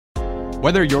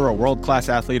Whether you're a world-class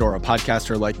athlete or a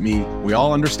podcaster like me, we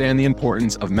all understand the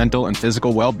importance of mental and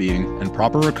physical well-being and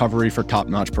proper recovery for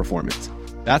top-notch performance.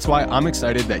 That's why I'm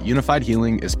excited that Unified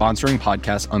Healing is sponsoring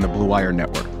podcasts on the Blue Wire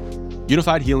Network.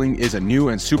 Unified Healing is a new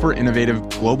and super innovative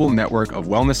global network of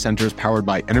wellness centers powered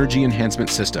by Energy Enhancement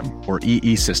System, or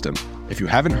EE System. If you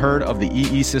haven't heard of the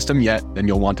EE System yet, then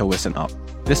you'll want to listen up.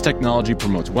 This technology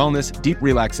promotes wellness, deep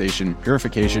relaxation,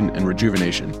 purification, and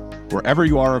rejuvenation. Wherever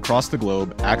you are across the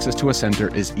globe, access to a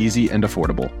center is easy and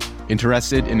affordable.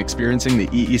 Interested in experiencing the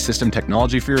EE System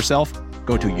technology for yourself?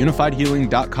 Go to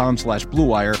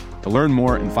unifiedhealing.com/bluewire to learn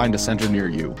more and find a center near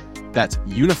you. That's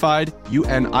unified,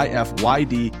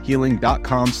 UNIFYD,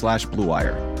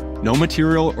 healing.com/bluewire. No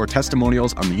material or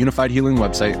testimonials on the Unified Healing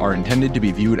website are intended to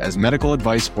be viewed as medical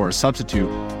advice or a substitute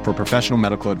for professional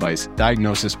medical advice,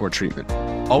 diagnosis, or treatment.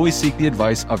 Always seek the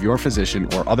advice of your physician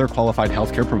or other qualified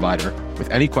healthcare provider with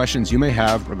any questions you may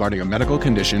have regarding a medical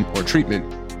condition or treatment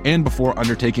and before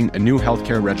undertaking a new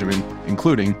healthcare regimen,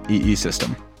 including EE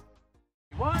System.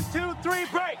 1, 2, 3,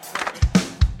 break!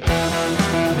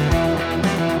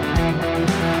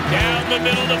 Down the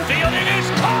middle of the field, it is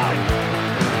caught!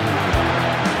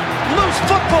 Loose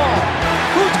football!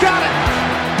 Who's got it?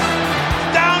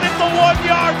 Down at the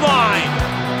 1-yard line!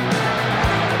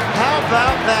 How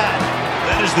about that?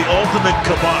 That is the ultimate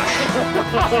kibosh.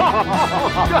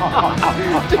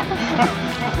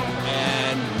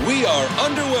 And we are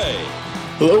underway.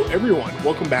 Hello, everyone.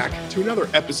 Welcome back to another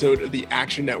episode of the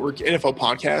Action Network NFL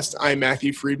Podcast. I'm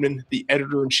Matthew Friedman, the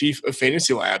editor-in-chief of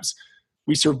Fantasy Labs.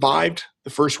 We survived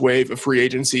the first wave of free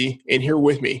agency, and here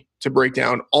with me to break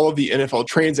down all of the NFL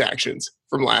transactions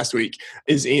from last week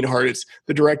is Ian Hartitz,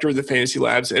 the director of the Fantasy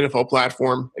Labs NFL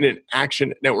platform and an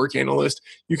Action Network analyst.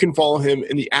 You can follow him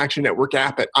in the Action Network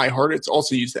app at iHeartitz.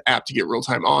 Also use the app to get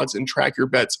real-time odds and track your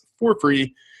bets for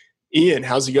free. Ian,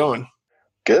 how's it going?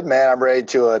 Good, man. I'm ready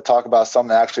to talk about something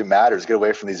that actually matters. Get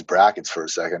away from these brackets for a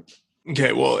second.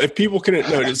 Okay, well, if people couldn't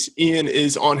notice, Ian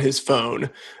is on his phone,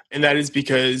 and that is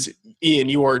because, Ian,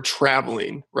 you are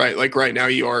traveling, right? Like right now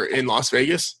you are in Las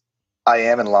Vegas? I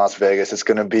am in Las Vegas. It's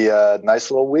going to be a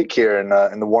nice little week here in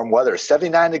the warm weather.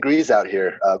 79 degrees out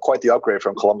here. Quite the upgrade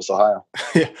from Columbus, Ohio.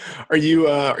 Are you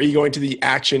going to the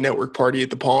Action Network party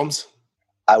at the Palms?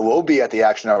 I will be at the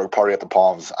Action Network party at the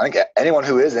Palms. I think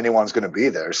anyone's going to be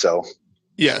there, so –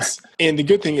 yes. And the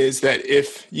good thing is that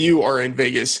if you are in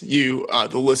Vegas, you,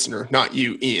 the listener, not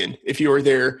you, Ian, if you are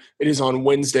there, it is on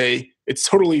Wednesday. It's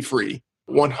totally free,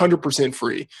 100%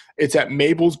 free. It's at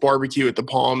Mabel's Barbecue at the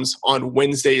Palms on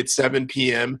Wednesday at 7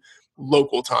 p.m.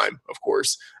 local time, of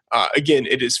course. Again,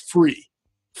 it is free.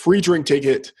 Free drink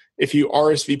ticket. If you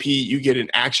RSVP, you get an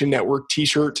Action Network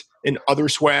t-shirt and other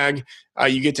swag.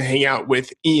 You get to hang out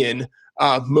with Ian,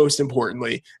 most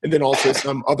importantly, and then also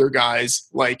some other guys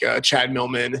like Chad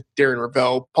Millman, Darren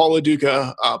Ravel, Paul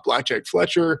LaDuca, Blackjack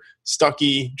Fletcher,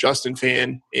 Stuckey, Justin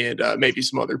Fan, and maybe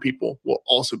some other people will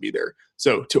also be there.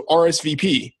 So to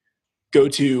RSVP, go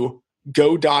to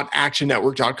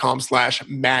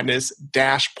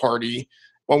go.actionnetwork.com/madness-party.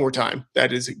 One more time.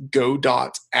 That is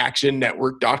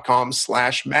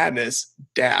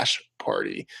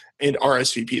go.actionnetwork.com/madness-party and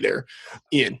RSVP there.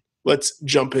 Ian, let's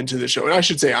jump into the show. And I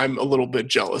should say I'm a little bit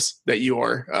jealous that you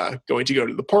are going to go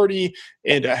to the party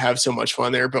and have so much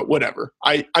fun there, but whatever.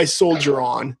 I soldier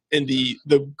on in the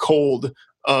cold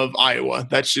of Iowa.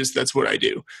 That's what I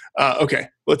do. Okay,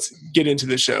 let's get into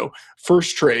the show.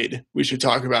 First trade we should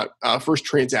talk about, first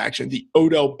transaction, the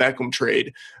Odell Beckham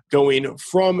trade going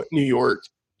from New York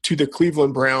to the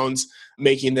Cleveland Browns,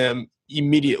 making them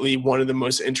immediately one of the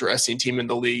most interesting team in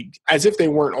the league, as if they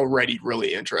weren't already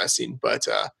really interesting. But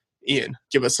Ian,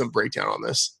 give us some breakdown on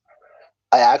this.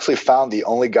 I actually found the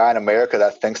only guy in America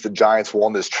that thinks the Giants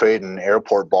won this trade in an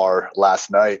airport bar last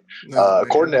night.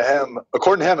 According to him,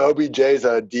 OBJ's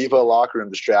a diva locker room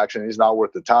distraction. He's not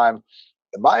worth the time.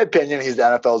 In my opinion, he's the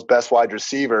NFL's best wide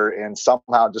receiver and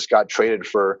somehow just got traded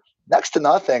for next to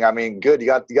nothing. I mean, good. You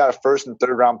got a first and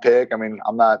third round pick. I mean,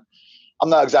 I'm not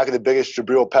exactly the biggest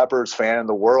Jabril Peppers fan in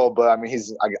the world, but I mean,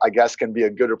 I guess can be a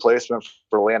good replacement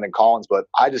for Landon Collins. But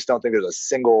I just don't think there's a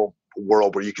single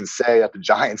world where you can say that the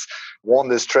Giants won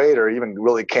this trade or even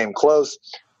really came close.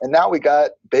 And now we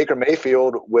got Baker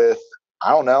Mayfield with,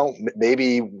 I don't know,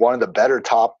 maybe one of the better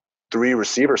top three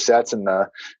receiver sets in the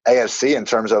AFC in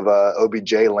terms of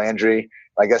OBJ, Landry,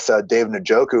 I guess David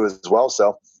Njoku as well.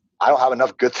 So I don't have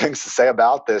enough good things to say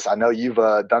about this. I know you've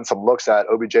done some looks at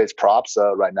OBJ's props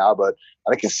right now, but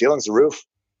I think his ceiling's the roof.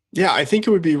 Yeah, I think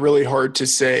it would be really hard to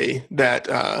say that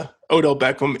Odell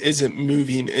Beckham isn't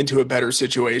moving into a better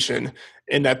situation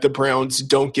and that the Browns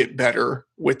don't get better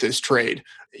with this trade.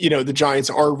 The Giants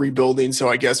are rebuilding, so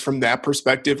I guess from that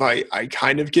perspective, I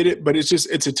kind of get it, but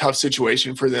it's a tough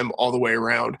situation for them all the way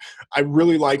around. I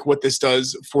really like what this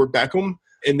does for Beckham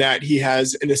in that he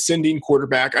has an ascending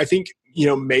quarterback. I think,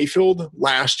 Mayfield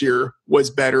last year was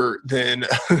better than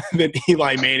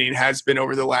Eli Manning has been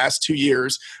over the last 2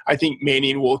 years. I think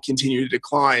Manning will continue to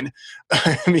decline.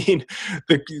 I mean,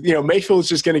 Mayfield is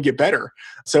just going to get better.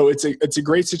 So it's a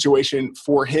great situation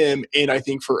for him, and I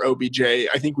think for OBJ.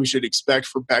 I think we should expect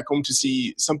for Beckham to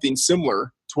see something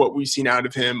similar to what we've seen out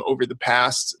of him over the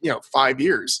past 5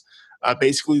 years.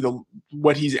 Basically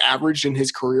what he's averaged in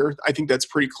his career. I think that's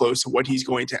pretty close to what he's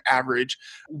going to average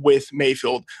with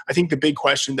Mayfield. I think the big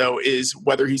question, though, is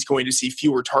whether he's going to see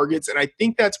fewer targets. And I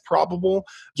think that's probable,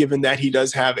 given that he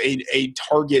does have a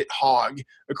target hog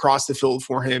across the field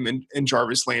for him and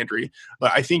Jarvis Landry.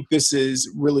 But I think this is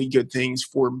really good things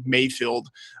for Mayfield.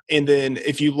 And then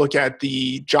if you look at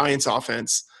the Giants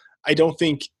offense, I don't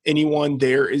think anyone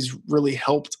there is really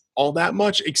helped all that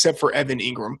much except for Evan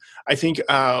Ingram. I think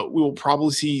we will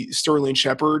probably see Sterling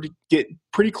Shepard get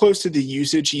pretty close to the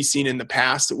usage he's seen in the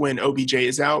past when OBJ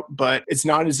is out, but it's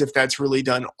not as if that's really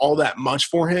done all that much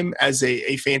for him as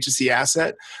a fantasy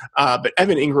asset. But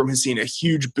Evan Ingram has seen a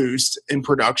huge boost in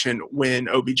production when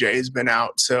OBJ has been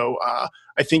out. So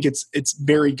I think it's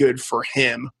very good for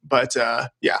him. But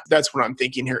that's what I'm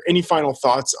thinking here. Any final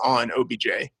thoughts on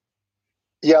OBJ?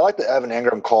 Yeah, I like the Evan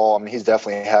Ingram call. I mean, he's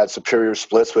definitely had superior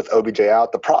splits with OBJ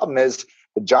out. The problem is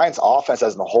the Giants' offense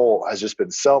as a whole has just been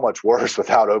so much worse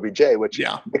without OBJ, which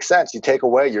makes sense. You take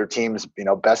away your team's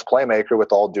best playmaker,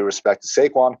 with all due respect to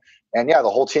Saquon, and the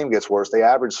whole team gets worse. They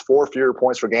averaged 4 fewer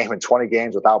points per game in 20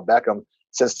 games without Beckham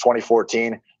since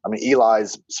 2014. I mean,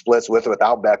 Eli's splits with or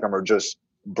without Beckham are just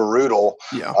brutal.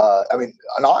 Yeah. And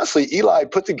honestly, Eli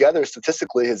put together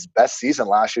statistically his best season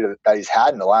last year that he's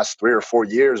had in the last 3 or 4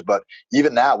 years, but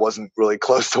even that wasn't really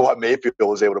close to what Mayfield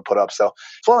was able to put up. So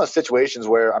it's one of those situations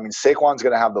where, Saquon's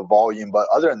going to have the volume, but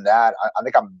other than that, I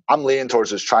think I'm leaning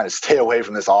towards just trying to stay away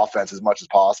from this offense as much as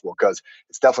possible, because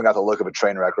it's definitely got the look of a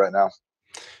train wreck right now.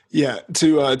 Yeah,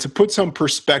 to put some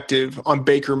perspective on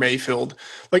Baker Mayfield,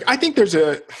 I think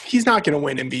he's not going to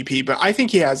win MVP, but I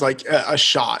think he has a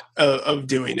shot of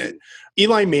doing it.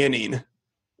 Eli Manning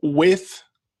with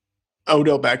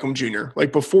Odell Beckham Jr.,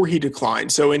 before he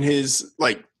declined. So in his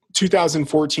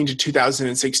 2014 to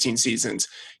 2016 seasons,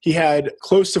 he had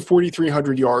close to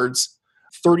 4,300 yards,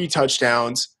 30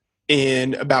 touchdowns,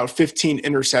 and about 15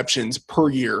 interceptions per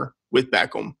year with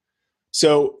Beckham.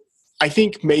 So I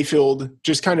think Mayfield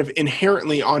just kind of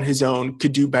inherently on his own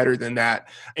could do better than that.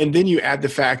 And then you add the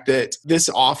fact that this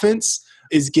offense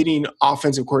is getting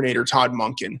offensive coordinator Todd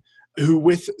Monken, who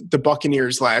with the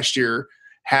Buccaneers last year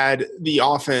had the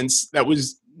offense that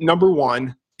was number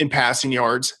 1 in passing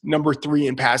yards, number 3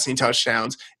 in passing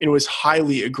touchdowns, and was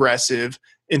highly aggressive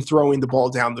in throwing the ball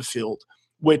down the field,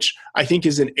 which I think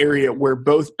is an area where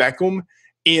both Beckham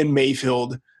and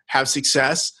Mayfield have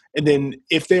success. And then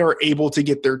if they are able to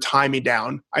get their timing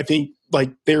down, I think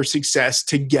their success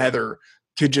together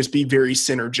could just be very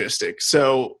synergistic.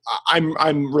 So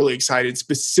I'm really excited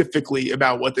specifically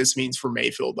about what this means for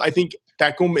Mayfield. I think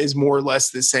Beckham is more or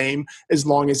less the same as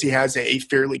long as he has a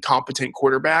fairly competent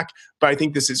quarterback, but I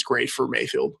think this is great for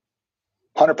Mayfield.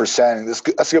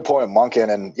 100%. That's a good point with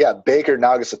Monken. And Baker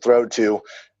now gets to throw to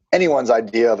anyone's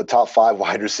idea of a top 5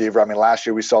 wide receiver. Last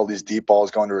year we saw these deep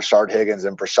balls going to Rashard Higgins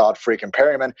and Brashad freaking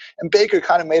Perryman, and Baker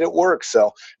kind of made it work.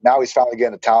 So now he's finally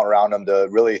getting the talent around him to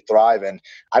really thrive. And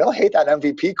I don't hate that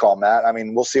MVP call, Matt.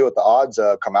 We'll see what the odds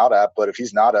come out at, but if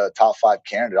he's not a top 5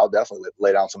 candidate, I'll definitely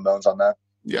lay down some bones on that.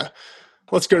 Yeah.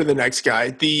 Let's go to the next guy.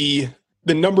 The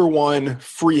number 1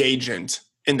 free agent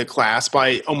in the class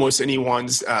by almost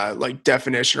anyone's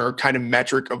definition or kind of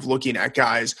metric of looking at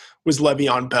guys was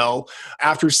Le'Veon Bell.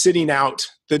 After sitting out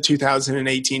the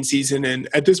 2018 season, and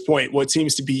at this point, what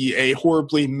seems to be a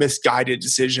horribly misguided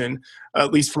decision,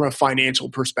 at least from a financial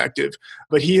perspective.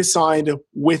 But he is signed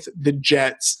with the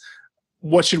Jets.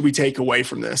 What should we take away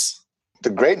from this?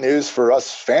 The great news for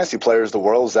us fantasy players of the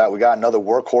world is that we got another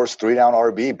workhorse 3-down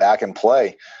RB back in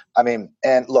play.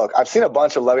 And look, I've seen a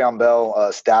bunch of Le'Veon Bell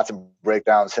stats and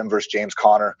breakdowns, him versus James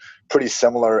Conner, pretty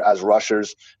similar as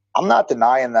rushers. I'm not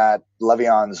denying that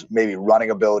Le'Veon's maybe running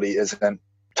ability isn't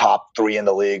top 3 in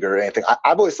the league or anything.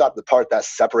 I've always thought the part that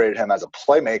separated him as a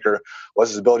playmaker was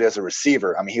his ability as a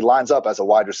receiver. He lines up as a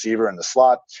wide receiver in the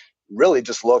slot, really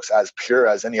just looks as pure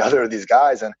as any other of these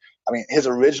guys. And his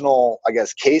original,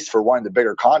 case for wanting the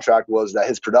bigger contract was that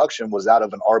his production was out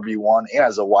of an RB1 and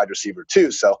as a wide receiver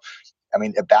too. So,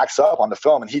 it backs up on the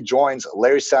film, and he joins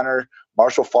Larry Center,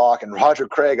 Marshall Faulk, and Roger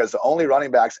Craig as the only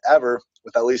running backs ever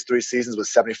with at least 3 seasons with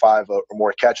 75 or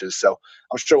more catches. So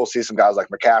I'm sure we'll see some guys like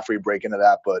McCaffrey break into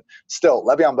that. But still,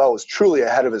 Le'Veon Bell was truly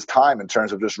ahead of his time in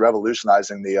terms of just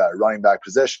revolutionizing the running back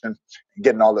position and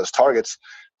getting all those targets.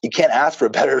 You can't ask for a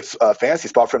better fantasy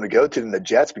spot for him to go to than the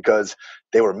Jets because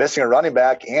they were missing a running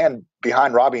back, and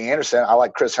behind Robbie Anderson, I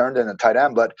like Chris Herndon and tight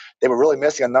end, but they were really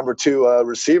missing a number 2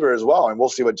 receiver as well. And we'll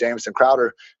see what Jamison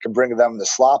Crowder can bring to them in the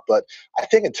slot. But I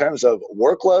think in terms of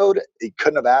workload, he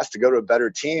couldn't have asked to go to a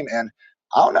better team. And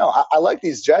I don't know. I like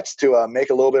these Jets to make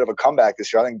a little bit of a comeback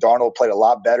this year. I think Darnold played a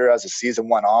lot better as the season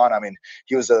went on. I mean,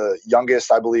 he was the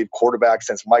youngest, I believe, quarterback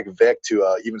since Mike Vick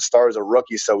to even start as a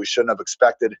rookie, so we shouldn't have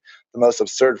expected the most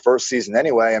absurd first season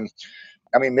anyway. And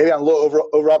I mean, maybe I'm a little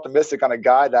over optimistic on a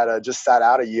guy that just sat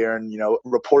out a year and,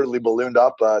 reportedly ballooned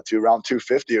up to around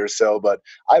 250 or so. But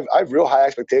I've real high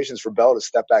expectations for Bell to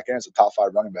step back in as a top 5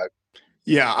 running back.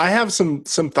 Yeah, I have some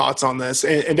thoughts on this,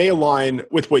 and they align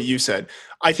with what you said.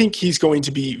 I think he's going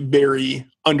to be very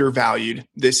undervalued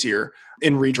this year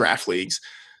in redraft leagues,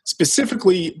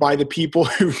 specifically by the people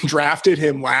who drafted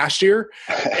him last year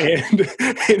and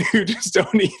who just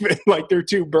don't even, they're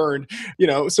too burned,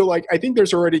 So, I think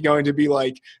there's already going to be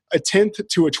a 10th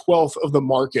to a 12th of the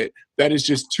market that is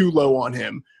just too low on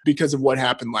him because of what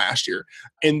happened last year.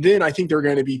 And then I think there are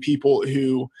going to be people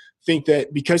who think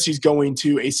that because he's going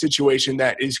to a situation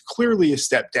that is clearly a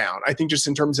step down, I think just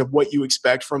in terms of what you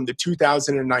expect from the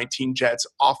 2019 Jets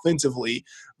offensively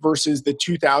versus the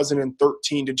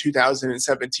 2013 to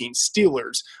 2017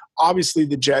 Steelers, obviously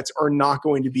the Jets are not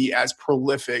going to be as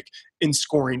prolific in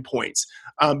scoring points.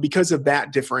 Because of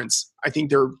that difference, I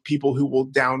think there are people who will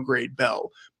downgrade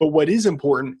Bell. But what is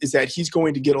important is that he's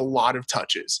going to get a lot of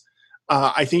touches.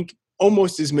 I think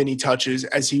almost as many touches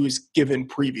as he was given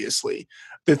previously.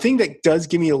 The thing that does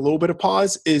give me a little bit of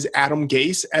pause is Adam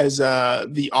Gase as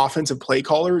the offensive play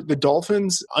caller. The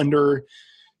Dolphins, under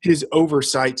his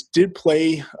oversight, did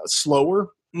play slower,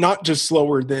 not just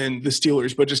slower than the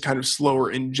Steelers, but just kind of slower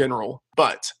in general.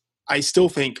 But I still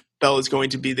think Bell is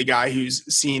going to be the guy who's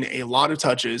seen a lot of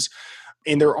touches.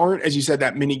 And there aren't, as you said,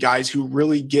 that many guys who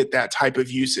really get that type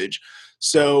of usage.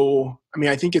 So,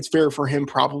 I think it's fair for him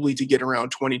probably to get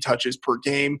around 20 touches per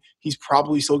game. He's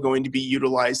probably still going to be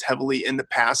utilized heavily in the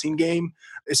passing game,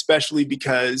 especially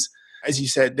because, as you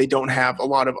said, they don't have a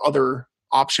lot of other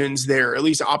options there, at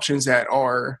least options that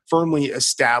are firmly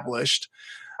established.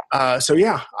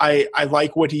 I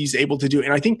like what he's able to do.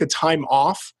 And I think the time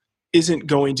off isn't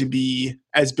going to be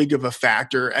as big of a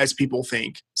factor as people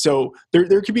think. So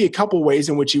there could be a couple ways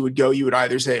in which you would go. You would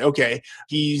either say, okay,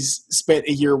 he's spent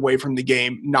a year away from the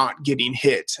game, not getting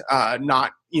hit,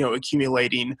 not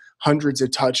accumulating hundreds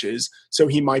of touches, so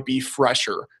he might be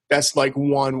fresher. That's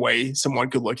one way someone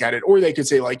could look at it. Or they could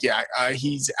say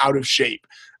he's out of shape.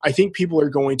 I think people are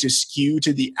going to skew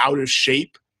to the out of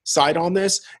shape side on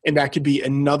this, and that could be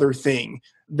another thing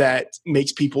that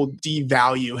makes people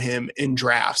devalue him in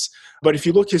drafts. But if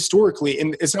you look historically,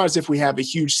 and it's not as if we have a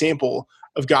huge sample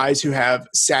of guys who have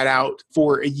sat out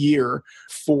for a year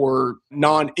for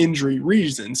non-injury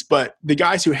reasons, but the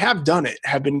guys who have done it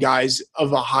have been guys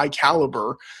of a high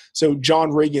caliber. So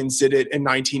John Riggins did it in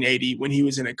 1980 when he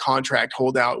was in a contract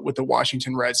holdout with the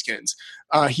Washington Redskins.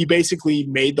 He basically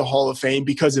made the Hall of Fame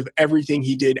because of everything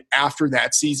he did after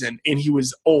that season. And he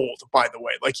was old, by the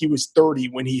way. He was 30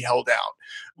 when he held out.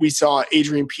 We saw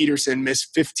Adrian Peterson miss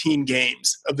 15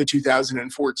 games of the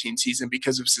 2014 season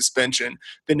because of suspension.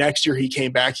 The next year he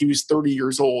came back, he was 30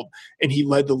 years old, and he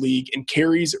led the league in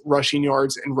carries, rushing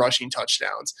yards, and rushing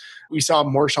touchdowns. We saw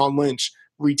Marshawn Lynch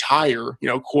retire,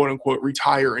 quote unquote,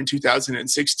 retire in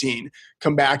 2016,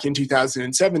 come back in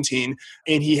 2017.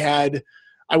 And he had,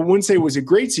 I wouldn't say it was a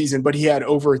great season, but he had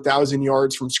over 1,000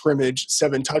 yards from scrimmage,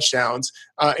 7 touchdowns.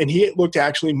 And he looked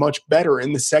actually much better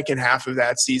in the second half of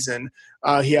that season.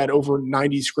 He had over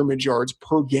 90 scrimmage yards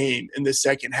per game in the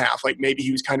second half. Maybe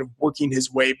he was kind of working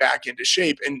his way back into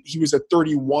shape. And he was a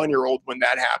 31-year-old when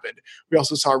that happened. We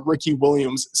also saw Ricky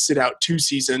Williams sit out 2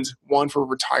 seasons, one for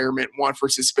retirement, one for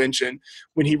suspension.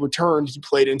 When he returned, he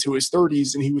played into his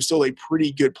 30s, and he was still a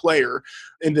pretty good player.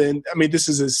 And then, this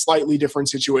is a slightly different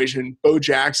situation. Bo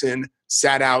Jackson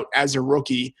sat out as a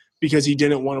rookie because he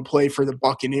didn't want to play for the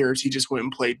Buccaneers. He just went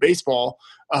and played baseball.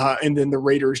 And then the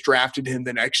Raiders drafted him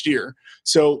the next year.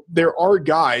 So there are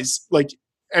guys,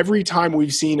 every time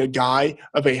we've seen a guy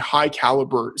of a high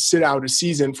caliber sit out a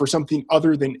season for something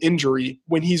other than injury,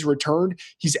 when he's returned,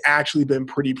 he's actually been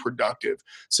pretty productive.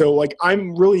 So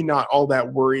I'm really not all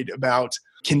that worried about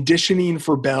conditioning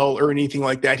for Bell or anything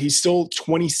like that. He's still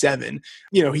 27.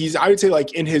 He's, I would say,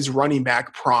 in his running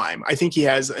back prime. I think he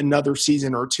has another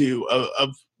season or two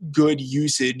of good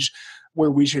usage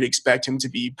where we should expect him to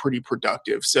be pretty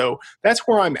productive. So that's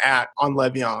where I'm at on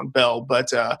Le'Veon Bell.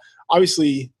 But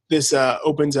obviously, this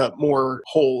opens up more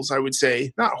holes, I would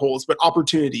say, not holes, but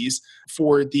opportunities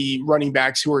for the running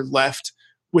backs who are left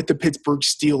with the Pittsburgh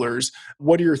Steelers.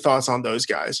 What are your thoughts on those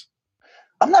guys?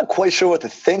 I'm not quite sure what to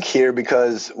think here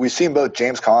because we've seen both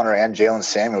James Conner and Jalen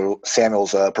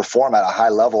Samuels perform at a high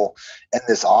level in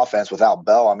this offense without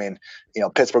Bell. I mean,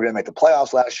 Pittsburgh didn't make the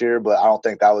playoffs last year, but I don't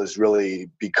think that was really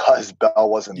because Bell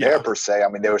wasn't there per se. I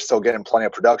mean, they were still getting plenty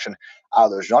of production out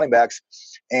of those running backs.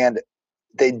 And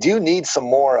they do need some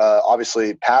more,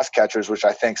 obviously, pass catchers, which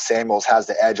I think Samuels has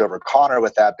the edge over Conner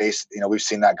with that base. We've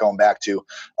seen that going back to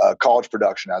college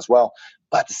production as well.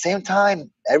 But at the same time,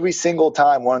 every single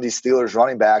time one of these Steelers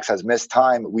running backs has missed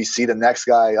time, we see the next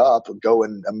guy up go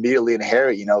and immediately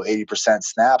inherit, 80%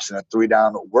 snaps and a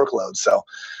 3-down workload. So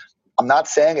I'm not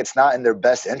saying it's not in their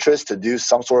best interest to do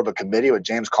some sort of a committee with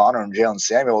James Conner and Jalen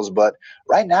Samuels, but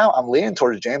right now I'm leaning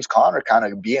towards James Conner kind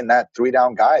of being that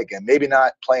 3-down guy again. Maybe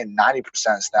not playing 90%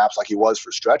 snaps like he was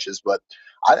for stretches, but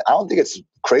I don't think it's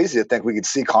crazy to think we could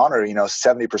see Conner,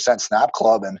 70% snap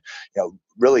club and,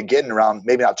 really getting around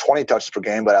maybe not 20 touches per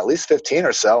game, but at least 15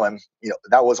 or so. And,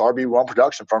 that was RB1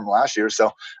 production from him last year.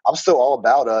 So I'm still all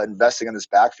about investing in this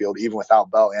backfield, even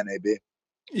without Bell and AB.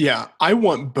 Yeah, I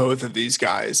want both of these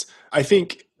guys. I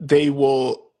think they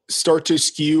will start to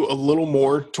skew a little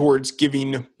more towards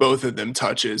giving both of them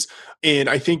touches. And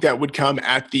I think that would come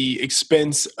at the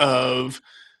expense of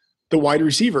the wide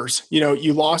receivers.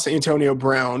 You lost Antonio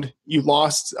Brown. You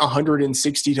lost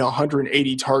 160 to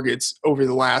 180 targets over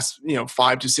the last,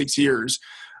 5 to 6 years.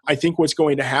 I think what's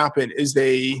going to happen is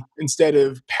they, instead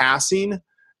of passing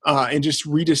and just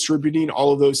redistributing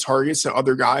all of those targets to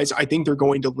other guys, I think they're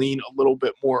going to lean a little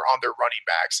bit more on their running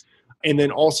backs and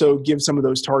then also give some of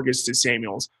those targets to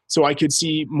Samuels. So I could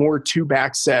see more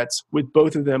 2-back sets with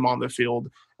both of them on the field,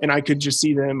 and I could just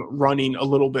see them running a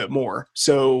little bit more.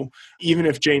 So even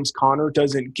if James Conner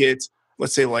doesn't get,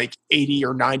 let's say, like 80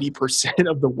 or 90%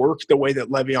 of the work the way that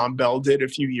Le'Veon Bell did a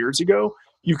few years ago,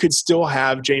 you could still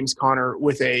have James Conner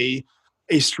with a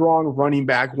strong running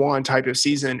back one type of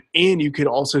season, and you could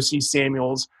also see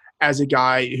Samuels as a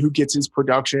guy who gets his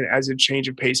production as a change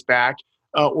of pace back,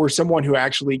 or someone who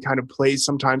actually kind of plays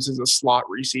sometimes as a slot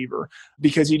receiver,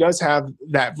 because he does have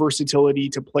that versatility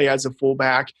to play as a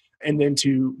fullback and then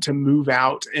to move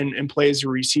out and play as a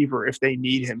receiver if they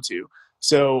need him to.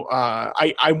 So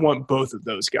I want both of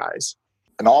those guys.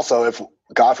 And also, if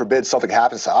God forbid something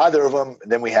happens to either of them,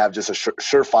 then we have just a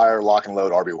surefire lock and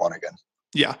load RB1 again.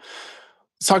 Yeah.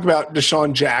 Let's talk about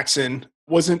Deshaun Jackson.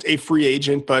 Wasn't a free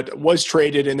agent, but was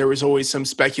traded, and there was always some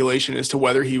speculation as to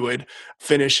whether he would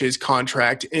finish his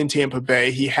contract in Tampa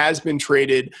Bay. He has been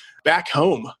traded back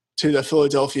home to the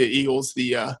Philadelphia Eagles,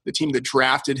 the team that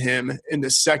drafted him in the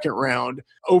second round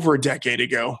over a decade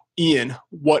ago. Ian,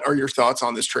 what are your thoughts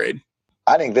on this trade?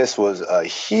 I think this was a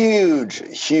huge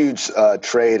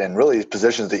trade and really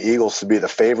positions the Eagles to be the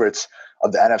favorites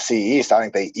of the NFC East. I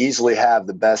think they easily have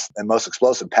the best and most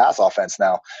explosive pass offense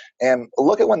now. And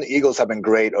look at when the Eagles have been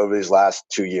great over these last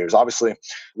 2 years. Obviously,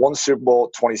 won Super Bowl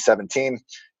 2017,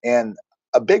 and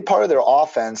a big part of their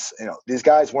offense, these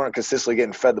guys weren't consistently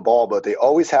getting fed the ball, but they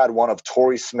always had one of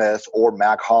Torrey Smith or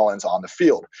Mac Hollins on the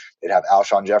field. They'd have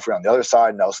Alshon Jeffrey on the other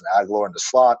side, Nelson Agholor in the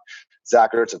slot,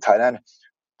 Zach Ertz at tight end.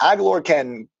 Agholor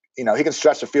can, he can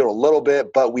stretch the field a little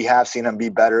bit, but we have seen him be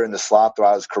better in the slot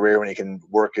throughout his career when he can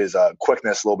work his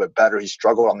quickness a little bit better. He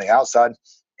struggled on the outside,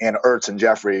 and Ertz and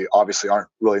Jeffrey obviously aren't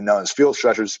really known as field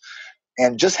stretchers.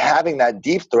 And just having that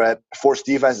deep threat forced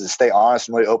defenses to stay honest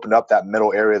and really opened up that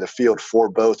middle area of the field for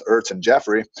both Ertz and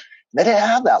Jeffrey. They didn't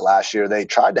have that last year. They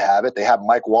tried to have it. They had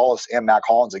Mike Wallace and Mac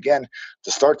Hollins again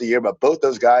to start the year, but both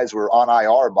those guys were on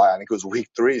IR by, I think it was week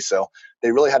 3. So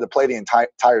they really had to play the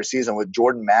entire season with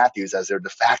Jordan Matthews as their de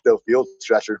facto field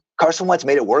stretcher. Carson Wentz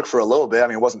made it work for a little bit. I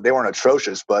mean, they weren't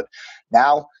atrocious, but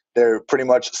now they're pretty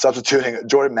much substituting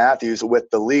Jordan Matthews with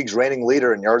the league's reigning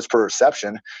leader in yards per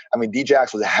reception. I mean,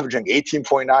 Djax was averaging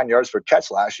 18.9 yards per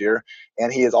catch last year,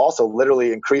 and he has also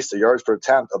literally increased the yards per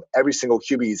attempt of every single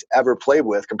QB he's ever played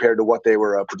with compared to what they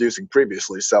were producing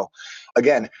previously. So,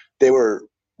 again, they were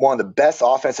one of the best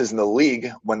offenses in the league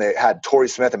when they had Torrey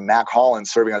Smith and Mac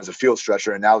Hollins serving as a field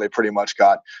stretcher, and now they pretty much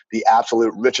got the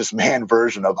absolute richest man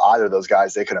version of either of those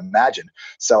guys they could imagine.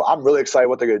 So I'm really excited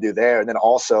what they're going to do there. And then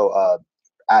also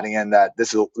adding in that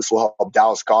this will help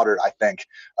Dallas Goedert, I think,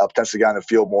 potentially get on the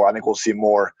field more. I think we'll see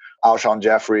more Alshon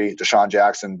Jeffrey, Deshaun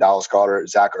Jackson, Dallas Goedert,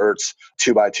 Zach Ertz,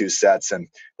 2x2 sets. And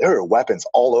there are weapons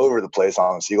all over the place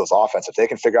on this Eagles offense. If they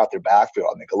can figure out their backfield,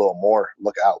 I think a little more,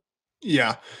 look out.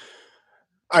 Yeah.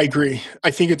 I agree.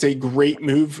 I think it's a great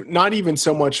move, not even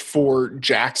so much for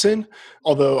Jackson,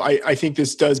 although I think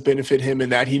this does benefit him in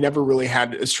that he never really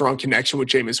had a strong connection with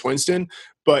Jameis Winston,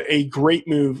 but a great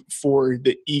move for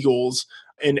the Eagles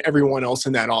and everyone else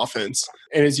in that offense.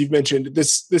 And as you've mentioned,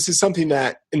 this is something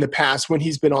that in the past, when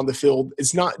he's been on the field,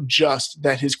 it's not just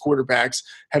that his quarterbacks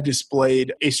have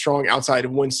displayed a strong outside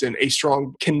of Winston, a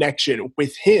strong connection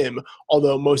with him,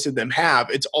 although most of them have.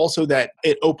 It's also that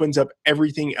it opens up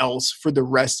everything else for the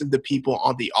rest of the people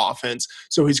on the offense.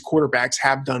 So his quarterbacks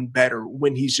have done better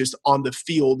when he's just on the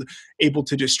field, able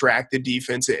to distract the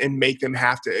defense and make them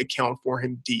have to account for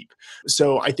him deep.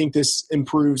 So I think this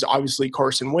improves, obviously,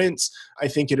 Carson Wentz. I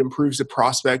think it improves the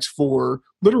prospects for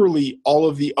literally all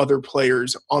of the other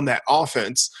players on that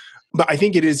offense. But I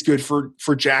think it is good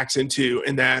for Jackson too,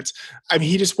 in that, I mean,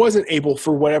 he just wasn't able,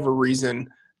 for whatever reason,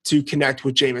 to connect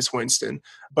with Jameis Winston.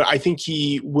 But I think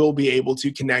he will be able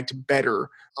to connect better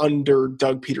under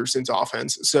Doug Peterson's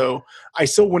offense. So I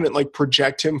still wouldn't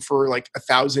project him for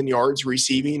 1,000 yards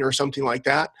receiving or something like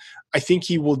that. I think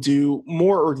he will do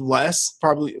more or less,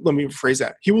 probably, let me rephrase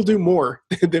that. He will do more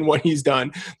than what he's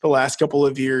done the last couple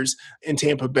of years in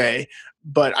Tampa Bay.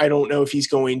 But I don't know if he's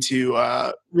going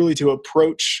to really to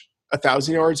approach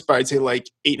 1,000 yards, but I'd say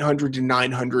 800 to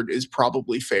 900 is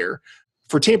probably fair.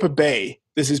 For Tampa Bay,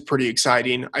 this is pretty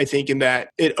exciting, I think, in that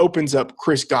it opens up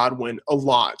Chris Godwin a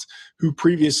lot, who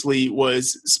previously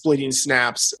was splitting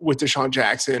snaps with Deshaun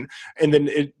Jackson. And then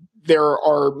there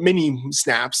are many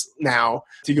snaps now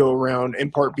to go around,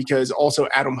 in part because also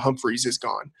Adam Humphries is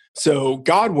gone. So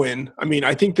Godwin, I mean,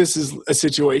 I think this is a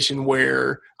situation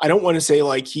where I don't want to say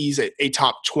he's a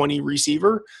top 20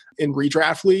 receiver in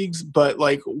redraft leagues, but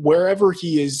wherever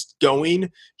he is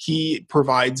going, he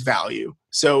provides value.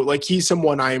 So he's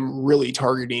someone I'm really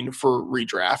targeting for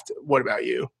redraft. What about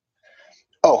you?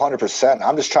 Oh, 100%.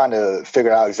 I'm just trying to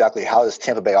figure out exactly how this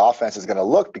Tampa Bay offense is going to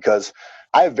look, because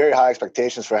I have very high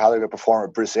expectations for how they're going to perform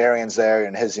with Bruce Arians there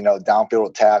and his, downfield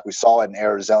attack. We saw it in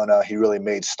Arizona. He really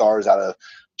made stars out of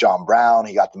John Brown.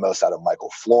 He got the most out of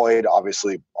Michael Floyd,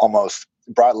 obviously almost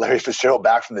brought Larry Fitzgerald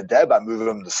back from the dead by moving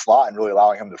him to the slot and really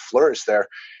allowing him to flourish there.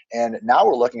 And now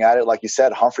we're looking at it, like you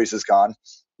said, Humphries is gone.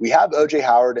 We have O.J.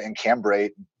 Howard and Cam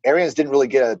Brate. Arians didn't really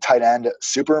get a tight end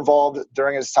super involved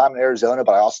during his time in Arizona,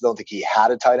 but I also don't think he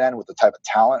had a tight end with the type of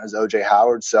talent as O.J.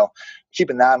 Howard. So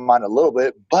keeping that in mind a little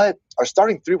bit. But our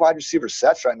starting 3 wide receiver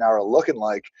sets right now are looking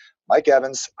like Mike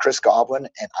Evans, Chris Godwin,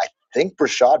 and I think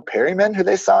Brashad Perryman, who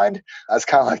they signed. That's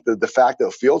kind of like the de facto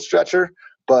field stretcher.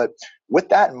 But with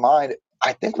that in mind,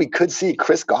 I think we could see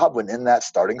Chris Godwin in that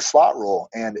starting slot role,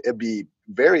 and it'd be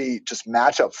very just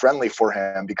matchup friendly for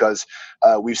him, because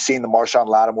we've seen the Marshawn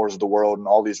Lattimores of the world and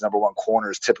all these number one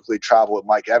corners typically travel with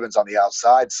Mike Evans on the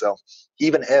outside. So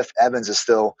even if Evans is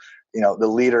still the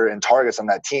leader in targets on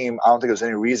that team, I don't think there's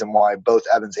any reason why both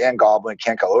Evans and Godwin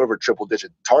can't go over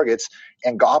triple-digit targets.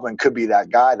 And Godwin could be that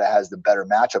guy that has the better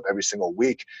matchup every single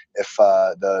week if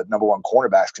the number one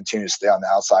cornerbacks continue to stay on the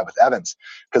outside with Evans.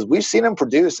 Because we've seen him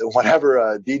produce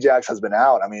whenever D-Jax has been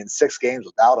out. I mean, 6 games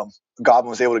without him, Godwin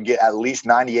was able to get at least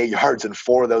 98 yards in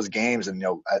 4 of those games, and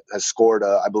has scored,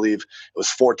 I believe it was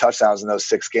 4 touchdowns in those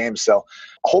 6 games. So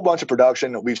a whole bunch of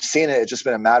production. We've seen it. It's just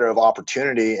been a matter of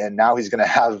opportunity, and now he's going to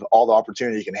have all the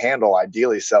opportunity he can handle,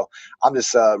 ideally. So I'm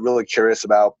just really curious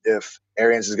about if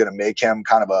Arians is going to make him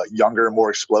kind of a younger, more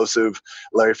explosive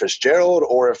Larry Fitzgerald,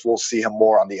 or if we'll see him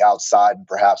more on the outside and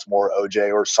perhaps more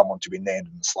OJ or someone to be named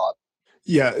in the slot.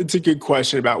 Yeah, it's a good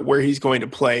question about where he's going to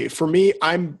play. For me,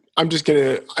 I'm just going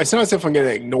to – it's not as if I'm going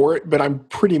to ignore it, but I'm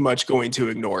pretty much going to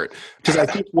ignore it, because I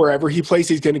think wherever he plays,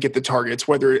 he's going to get the targets,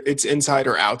 whether it's inside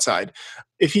or outside.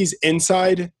 If he's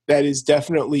inside, that is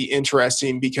definitely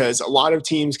interesting, because a lot of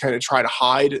teams kind of try to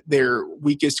hide their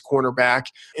weakest cornerback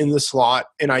in the slot,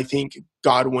 and I think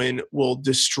Godwin will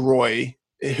destroy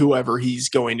whoever he's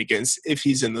going against if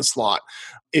he's in the slot.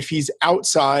 If he's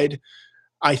outside –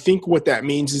 I think what that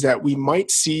means is that we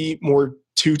might see more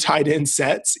 2 tight end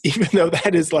sets, even though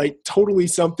that is totally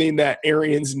something that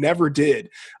Arians never did.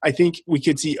 I think we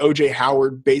could see O.J.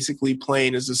 Howard basically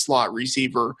playing as a slot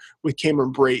receiver, with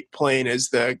Cameron Brate playing as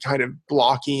the kind of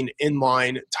blocking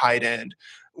inline tight end.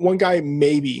 One guy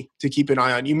maybe to keep an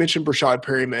eye on, you mentioned Brashad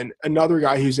Perryman. Another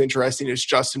guy who's interesting is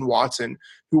Justin Watson,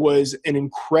 who was an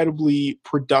incredibly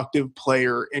productive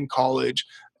player in college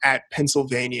at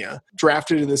Pennsylvania,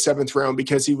 drafted in the 7th round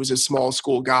because he was a small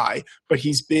school guy, but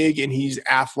he's big and he's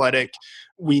athletic.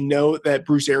 We know that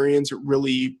Bruce Arians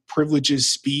really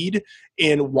privileges speed,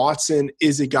 and Watson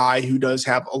is a guy who does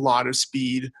have a lot of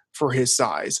speed for his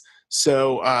size.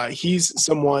 So he's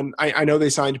someone, I know they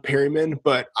signed Perryman,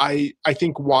 but I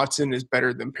think Watson is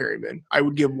better than Perryman. I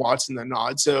would give Watson the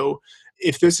nod. So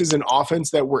if this is an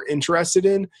offense that we're interested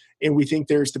in and we think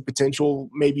there's the potential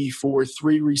maybe for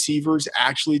 3 receivers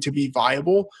actually to be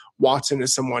viable, Watson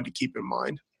is someone to keep in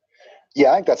mind.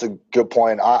 Yeah, I think that's a good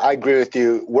point. I agree with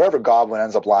you. Wherever Godwin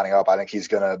ends up lining up, I think he's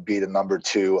going to be the number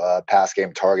 2 pass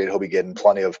game target. He'll be getting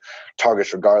plenty of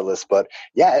targets regardless. But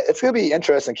yeah, it's going to be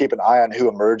interesting to keep an eye on who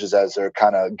emerges as their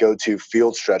kind of go-to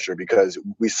field stretcher, because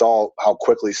we saw how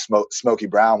quickly Smokey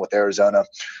Brown with Arizona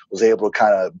was able to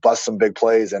kind of bust some big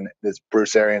plays in this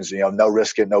Bruce Arians, no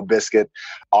risk it, no biscuit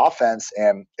offense.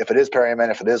 And if it is Perryman,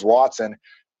 if it is Watson,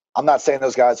 I'm not saying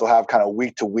those guys will have kind of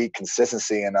week-to-week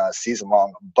consistency in a season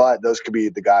long, but those could be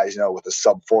the guys, with a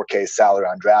sub 4K salary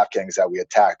on DraftKings that we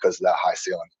attack because of that high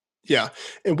ceiling. Yeah,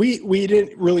 and we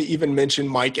didn't really even mention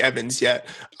Mike Evans yet.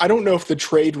 I don't know if the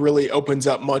trade really opens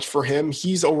up much for him.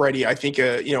 He's already, I think,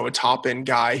 a top-end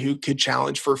guy who could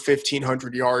challenge for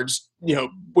 1,500 yards,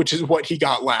 which is what he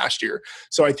got last year.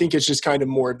 So I think it's just kind of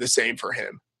more of the same for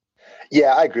him.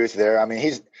 Yeah, I agree with you there. I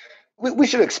mean, we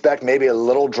should expect maybe a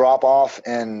little drop-off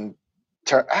in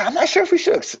I'm not sure if we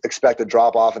should expect a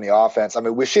drop-off in the offense. I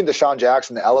mean, we've seen DeSean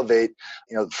Jackson elevate,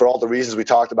 for all the reasons we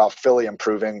talked about Philly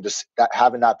improving, just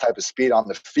having that type of speed on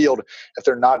the field. If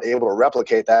they're not able to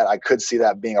replicate that, I could see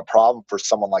that being a problem for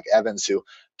someone like Evans, who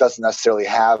doesn't necessarily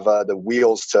have the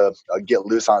wheels to get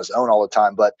loose on his own all the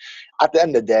time. But at the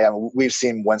end of the day, I mean, we've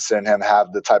seen Winston and him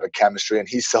have the type of chemistry, and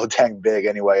he's so dang big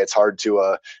anyway. It's hard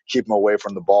to keep him away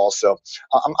from the ball. So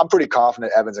I'm pretty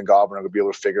confident Evans and Godwin are going to be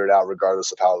able to figure it out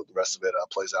regardless of how the rest of it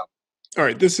plays out. All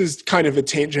right, this is kind of a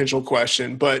tangential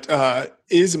question, but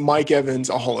is Mike Evans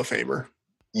a Hall of Famer?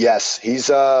 Yes, he's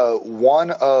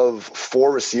one of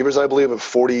 4 receivers, I believe, of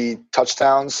 40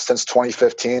 touchdowns since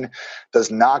 2015.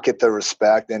 Does not get the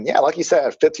respect. And yeah, like you said,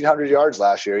 1,500 yards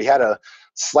last year. He had a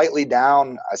slightly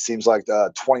down, it seems like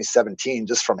 2017,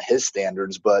 just from his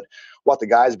standards. But what the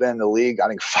guy's been in the league, I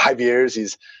think 5 years.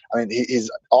 He's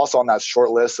also on that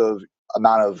short list of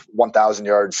amount of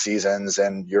 1,000-yard seasons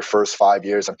in your first 5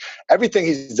 years. And everything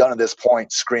he's done at this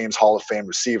point screams Hall of Fame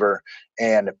receiver.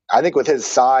 And I think with his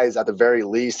size, at the very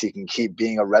least, he can keep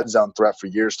being a red zone threat for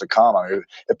years to come. I mean,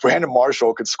 if Brandon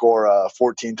Marshall could score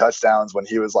 14 touchdowns when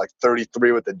he was like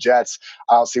 33 with the Jets,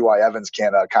 I don't see why Evans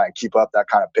can't kind of keep up that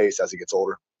kind of pace as he gets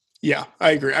older. Yeah, I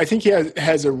agree. I think he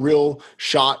has a real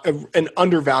shot, an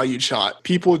undervalued shot.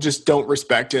 People just don't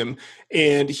respect him.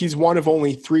 And he's one of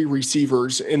only 3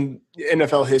 receivers in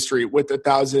NFL history with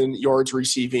 1,000 yards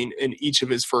receiving in each of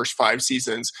his first 5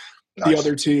 seasons. Nice. The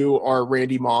other 2 are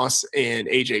Randy Moss and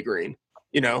AJ Green.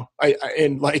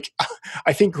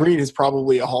 I think Green is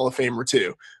probably a Hall of Famer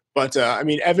too. But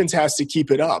Evans has to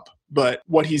keep it up. But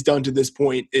what he's done to this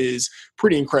point is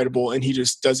pretty incredible, and he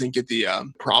just doesn't get the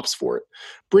props for it.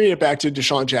 Bringing it back to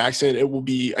DeSean Jackson, it will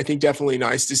be, I think, definitely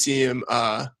nice to see him,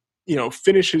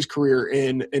 finish his career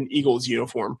in an Eagles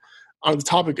uniform. On the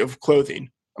topic of clothing,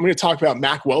 I'm going to talk about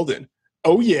Mack Weldon.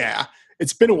 Oh, yeah.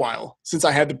 It's been a while since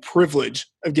I had the privilege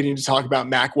of getting to talk about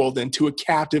Mack Weldon to a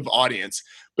captive audience.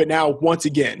 But now, once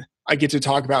again, I get to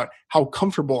talk about how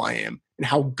comfortable I am and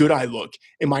how good I look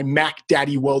in my Mac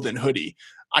Daddy Weldon hoodie.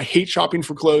 I hate shopping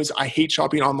for clothes. I hate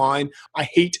shopping online. I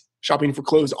hate shopping for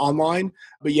clothes online,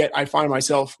 but yet I find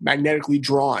myself magnetically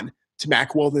drawn to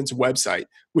Mack Weldon's website,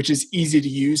 which is easy to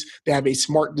use. They have a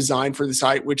smart design for the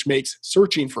site, which makes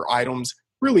searching for items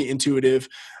really intuitive.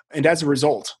 And as a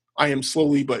result, I am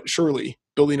slowly but surely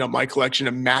building up my collection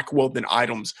of Mack Weldon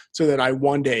items so that I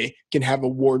one day can have a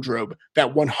wardrobe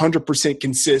that 100%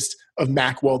 consists of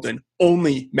Mack Weldon,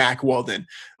 only Mack Weldon.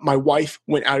 My wife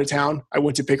went out of town. I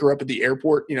went to pick her up at the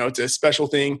airport. It's a special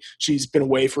thing. She's been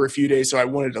away for a few days, so I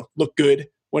wanted to look good,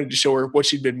 wanted to show her what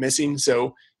she'd been missing.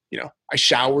 So, I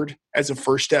showered as a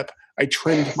first step. I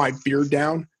trimmed my beard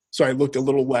down so I looked a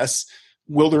little less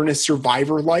wilderness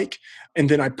survivor-like. And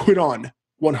then I put on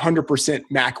 100%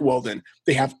 Mack Weldon.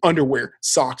 They have underwear,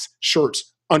 socks,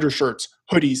 shirts, undershirts,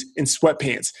 hoodies, and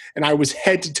sweatpants. And I was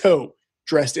head to toe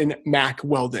dressed in Mack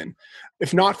Weldon.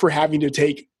 If not for having to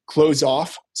take clothes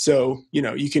off, so,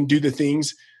 you can do the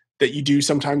things that you do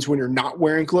sometimes when you're not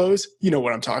wearing clothes, you know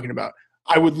what I'm talking about.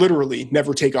 I would literally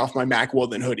never take off my Mack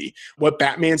Weldon hoodie. What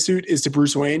Batman suit is to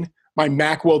Bruce Wayne, my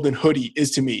Mack Weldon hoodie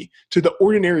is to me. To the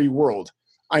ordinary world,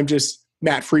 I'm just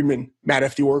Matt Friedman, Matt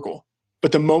F. the Oracle.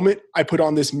 But the moment I put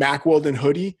on this Mack Weldon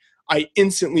hoodie, I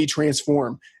instantly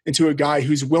transform into a guy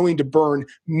who's willing to burn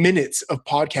minutes of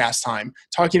podcast time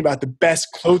talking about the best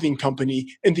clothing company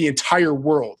in the entire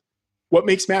world. What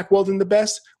makes Mack Weldon the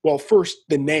best? Well, first,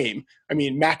 the name.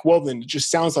 Mack Weldon just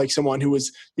sounds like someone who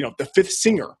was, the 5th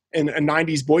singer in a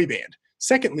 90s boy band.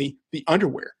 Secondly, the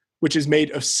underwear, which is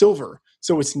made of silver,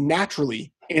 so it's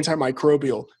naturally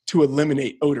antimicrobial to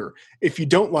eliminate odor. If you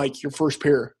don't like your first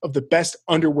pair of the best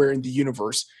underwear in the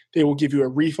universe, they will give you a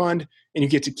refund and you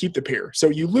get to keep the pair. So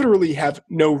you literally have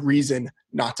no reason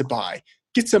not to buy.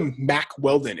 Get some Mack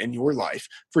Weldon in your life.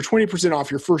 For 20%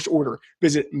 off your first order,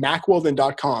 visit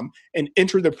MackWeldon.com and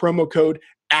enter the promo code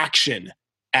ACTION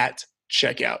at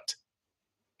checkout.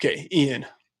 Okay, Ian.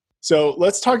 So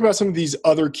let's talk about some of these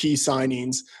other key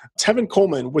signings. Tevin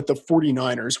Coleman with the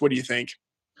 49ers. What do you think?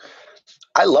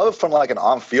 I love it from like an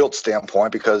on-field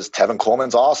standpoint because Tevin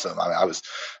Coleman's awesome. I mean, I was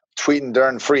tweeting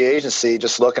during free agency,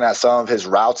 just looking at some of his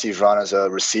routes he's run as a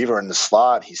receiver in the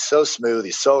slot. He's so smooth.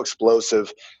 He's so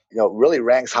explosive. Really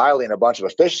ranks highly in a bunch of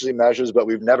efficiency measures, but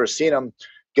we've never seen him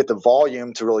get the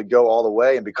volume to really go all the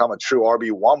way and become a true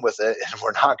RB1 with it. And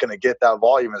we're not going to get that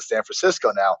volume in San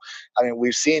Francisco now. I mean,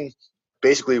 we've seen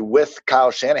basically with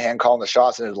Kyle Shanahan calling the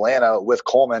shots in Atlanta with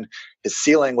Coleman, his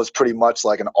ceiling was pretty much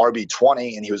like an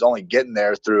RB20, and he was only getting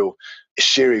there through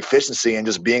sheer efficiency and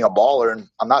just being a baller. And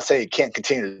I'm not saying he can't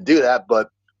continue to do that, but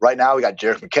right now we got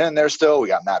Jerick McKinnon there still. We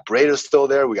got Matt Breida still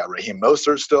there. We got Raheem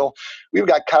Mostert still. We've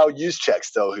got Kyle Juszczyk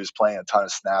still, who's playing a ton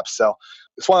of snaps. So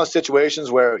it's one of those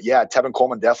situations where, yeah, Tevin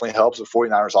Coleman definitely helps the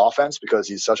 49ers offense because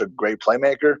he's such a great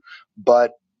playmaker,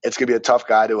 but it's going to be a tough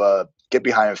guy to get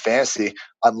behind in fantasy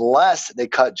unless they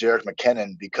cut Jerick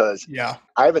McKinnon because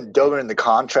I haven't dove into the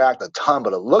contract a ton,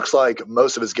 but it looks like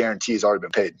most of his guarantees already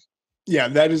been paid. Yeah,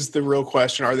 that is the real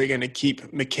question. Are they going to keep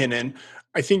McKinnon?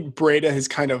 I think Breida has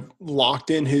kind of locked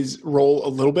in his role a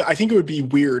little bit. I think it would be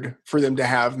weird for them to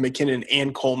have McKinnon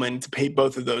and Coleman to pay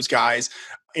both of those guys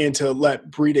and to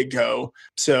let Breida go.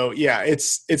 So, yeah,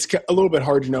 it's a little bit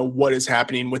hard to know what is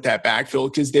happening with that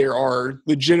backfield because there are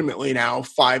legitimately now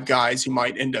 5 guys who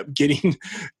might end up getting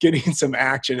some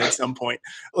action at some point.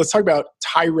 Let's talk about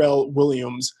Tyrell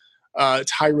Williams,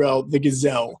 Tyrell the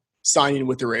Gazelle, signing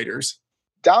with the Raiders.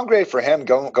 Downgrade for him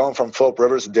going from Philip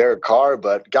Rivers to Derek Carr,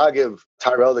 but got to give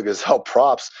Tyrell the Gazelle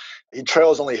props. He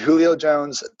trails only Julio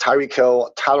Jones, Tyreek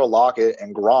Hill, Tyler Lockett,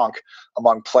 and Gronk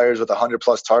among players with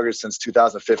 100-plus targets since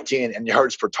 2015 and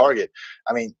yards per target.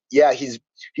 I mean, yeah, he's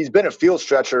been a field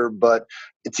stretcher, but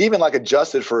it's even like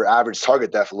adjusted for average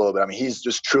target depth a little bit. I mean, he's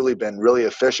just truly been really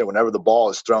efficient whenever the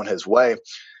ball is thrown his way.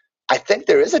 I think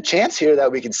there is a chance here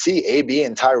that we can see AB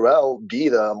and Tyrell be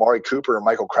the Amari Cooper and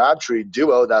Michael Crabtree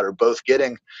duo that are both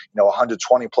getting,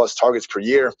 120-plus targets per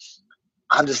year.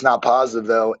 I'm just not positive,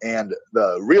 though. And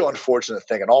the real unfortunate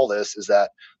thing in all this is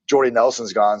that Jordy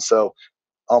Nelson's gone. So,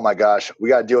 oh, my gosh, we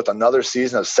got to deal with another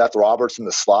season of Seth Roberts in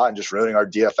the slot and just ruining our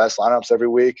DFS lineups every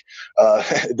week.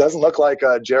 It doesn't look like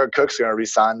Jared Cook's going to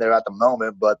re-sign there at the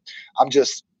moment, but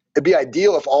it'd be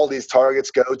ideal if all these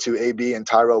targets go to AB and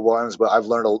Tyrell Williams, but I've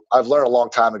learned a long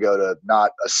time ago to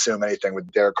not assume anything with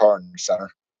Derek Carr in center.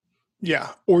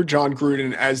 Yeah, or John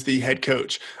Gruden as the head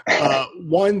coach.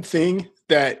 One thing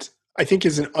that I think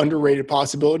is an underrated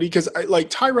possibility because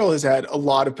Tyrell has had a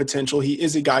lot of potential. He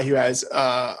is a guy who has,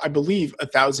 I believe,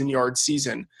 1,000-yard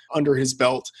season under his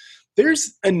belt.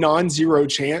 There's a non-zero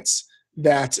chance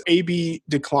that AB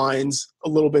declines a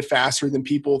little bit faster than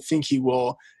people think he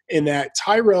will, and that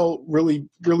Tyrell really,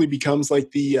 really becomes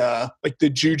like the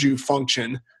juju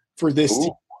function for this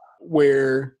team,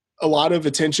 where a lot of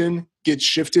attention gets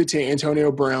shifted to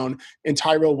Antonio Brown, and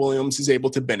Tyrell Williams is able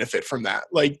to benefit from that.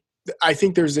 I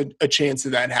think there's a chance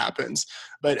that happens.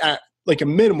 But at a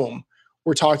minimum,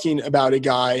 we're talking about a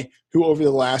guy who over the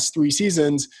last 3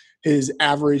 seasons has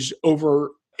averaged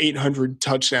over 800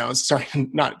 touchdowns. Sorry,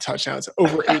 not touchdowns,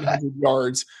 over 800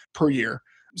 yards per year.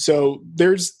 So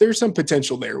there's some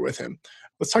potential there with him.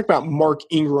 Let's talk about Mark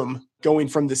Ingram going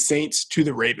from the Saints to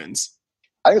the Ravens.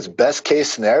 I think it's best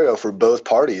case scenario for both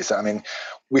parties. I mean,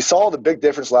 we saw the big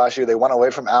difference last year. They went away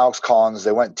from Alex Collins.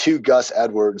 They went to Gus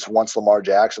Edwards once Lamar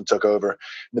Jackson took over.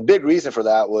 The big reason for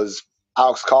that was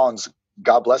Alex Collins,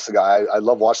 God bless the guy. I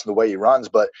love watching the way he runs,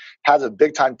 but has a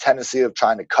big-time tendency of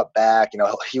trying to cut back.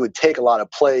 He would take a lot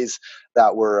of plays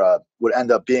that would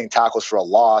end up being tackles for a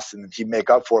loss, and he'd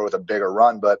make up for it with a bigger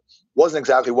run, but wasn't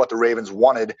exactly what the Ravens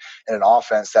wanted in an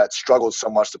offense that struggled so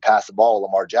much to pass the ball with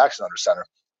Lamar Jackson under center.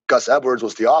 Gus Edwards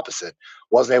was the opposite.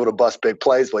 Wasn't able to bust big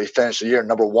plays, but he finished the year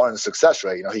number 1 in success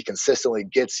rate. He consistently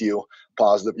gets you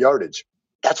positive yardage.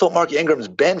 That's what Mark Ingram's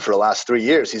been for the last 3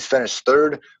 years. He's finished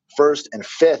 3rd, 1st, and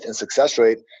 5th in success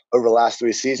rate over the last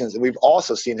 3 seasons. And we've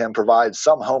also seen him provide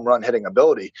some home run hitting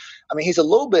ability. I mean, he's a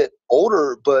little bit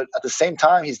older, but at the same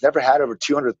time, he's never had over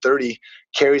 230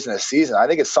 carries in a season. I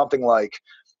think it's something like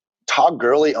Todd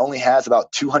Gurley only has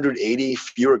about 280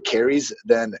 fewer carries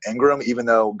than Ingram, even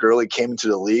though Gurley came into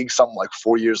the league something like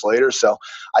 4 years later. So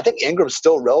I think Ingram's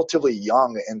still relatively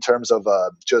young in terms of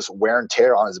just wear and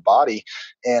tear on his body.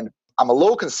 And I'm a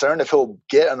little concerned if he'll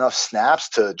get enough snaps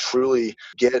to truly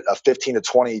get a 15 to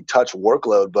 20 touch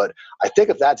workload. But I think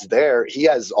if that's there, he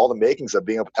has all the makings of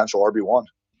being a potential RB1.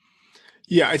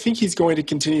 Yeah, I think he's going to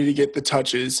continue to get the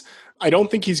touches. I don't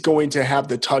think he's going to have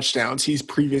the touchdowns he's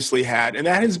previously had. And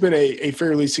that has been a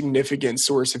fairly significant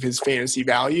source of his fantasy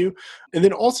value. And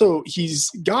then also he's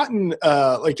gotten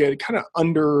like a kind of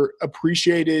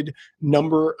underappreciated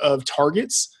number of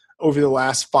targets over the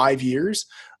last 5 years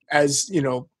as, you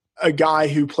know, a guy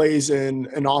who plays in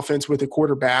an offense with a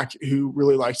quarterback who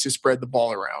really likes to spread the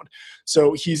ball around.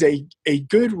 So he's a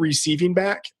good receiving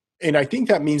back. And I think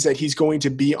that means that he's going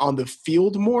to be on the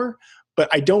field more, but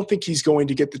I don't think he's going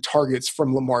to get the targets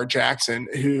from Lamar Jackson,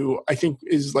 who I think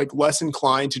is like less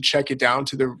inclined to check it down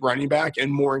to the running back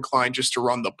and more inclined just to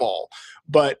run the ball.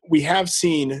 But we have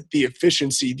seen the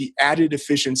efficiency, the added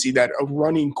efficiency that a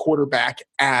running quarterback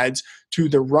adds to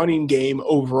the running game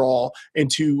overall and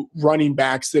to running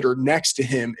backs that are next to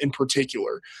him in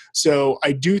particular. So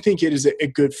I do think it is a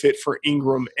good fit for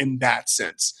Ingram in that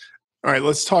sense. All right,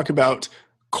 let's talk about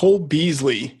Cole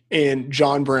Beasley and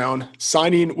John Brown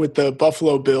signing with the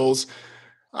Buffalo Bills.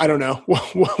 I don't know.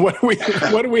 What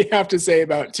do we have to say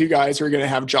about two guys who are going to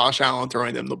have Josh Allen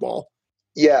throwing them the ball?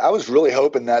 Yeah, I was really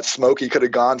hoping that Smokey could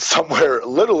have gone somewhere,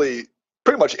 literally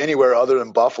pretty much anywhere other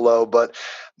than Buffalo, but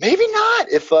maybe not.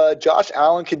 If Josh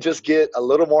Allen could just get a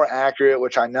little more accurate,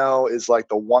 which I know is like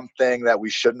the one thing that we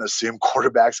shouldn't assume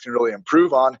quarterbacks can really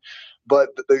improve on. But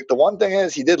the one thing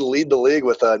is he did lead the league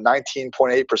with a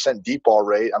 19.8% deep ball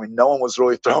rate. I mean, no one was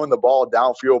really throwing the ball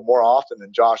downfield more often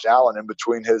than Josh Allen in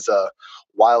between his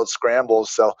wild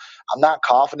scrambles. So I'm not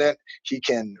confident he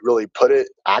can really put it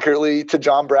accurately to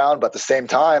John Brown. But at the same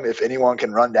time, if anyone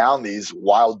can run down these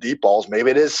wild deep balls,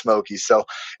 maybe it is Smokey. So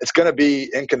it's going to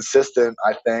be inconsistent,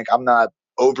 I think. I'm not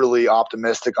overly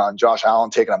optimistic on Josh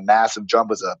Allen taking a massive jump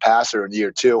as a passer in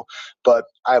year 2, but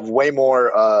I have way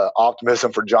more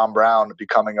optimism for John Brown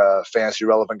becoming a fantasy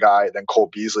relevant guy than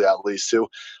Cole Beasley, at least too.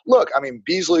 Look, I mean,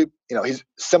 Beasley, you know, he's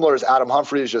similar as Adam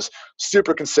Humphries, just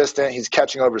super consistent. He's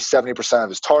catching over 70% of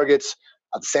his targets.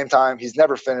 At the same time, he's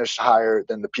never finished higher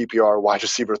than the PPR wide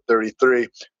receiver 33.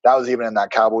 That was even in that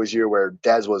Cowboys year where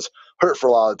Dez was hurt for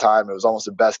a lot of the time. It was almost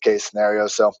the best case scenario.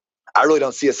 So I really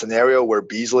don't see a scenario where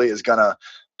Beasley is going to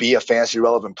be a fantasy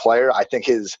relevant player. I think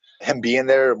him being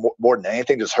there more than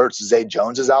anything just hurts Zay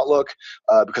Jones's outlook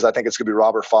because I think it's going to be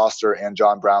Robert Foster and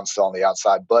John Brown still on the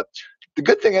outside. But the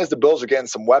good thing is the Bills are getting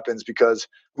some weapons because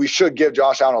we should give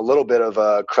Josh Allen a little bit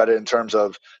of credit in terms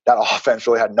of that offense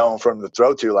really had no one for him to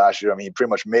throw to last year. I mean, he pretty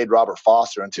much made Robert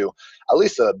Foster into at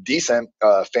least a decent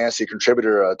fantasy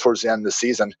contributor towards the end of the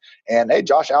season. And, hey,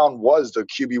 Josh Allen was the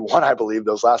QB1, I believe,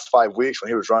 those last 5 weeks when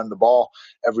he was running the ball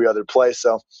every other play.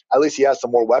 So at least he has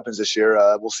some more weapons this year.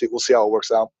 We'll see how it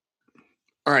works out.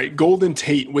 All right, Golden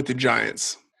Tate with the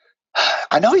Giants.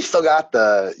 I know he's still got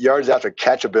the yards after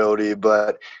catch ability,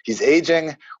 but he's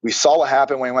aging. We saw what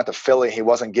happened when he went to Philly. He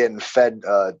wasn't getting fed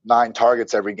 9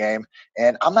 targets every game.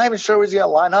 And I'm not even sure where he's going to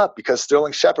line up because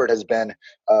Sterling Shepard has been,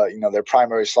 their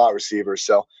primary slot receiver.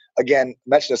 So, again,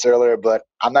 mentioned this earlier, but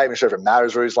I'm not even sure if it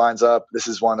matters where he lines up. This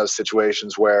is one of those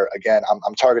situations where, again,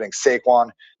 I'm targeting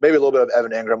Saquon, maybe a little bit of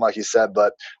Evan Ingram, like you said,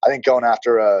 but I think going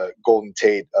after Golden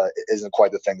Tate isn't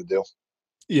quite the thing to do.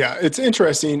 Yeah, it's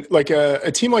interesting. Like a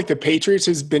team like the Patriots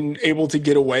has been able to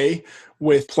get away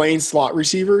with playing slot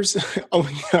receivers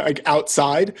like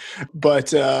outside,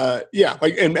 but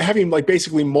and having like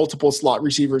basically multiple slot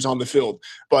receivers on the field.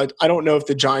 But I don't know if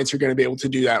the Giants are going to be able to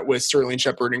do that with Sterling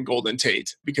Shepard and Golden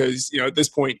Tate because at this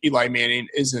point Eli Manning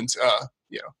isn't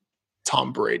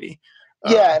Tom Brady.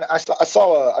 And I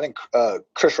saw I think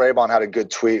Chris Raybon had a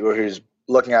good tweet where he was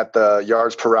looking at the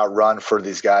yards per route run for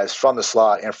these guys from the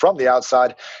slot and from the outside.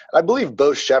 And I believe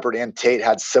both Shepard and Tate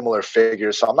had similar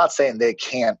figures. So I'm not saying they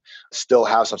can't still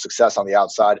have some success on the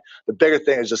outside. The bigger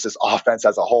thing is just this offense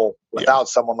as a whole without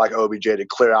someone like OBJ to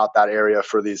clear out that area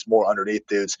for these more underneath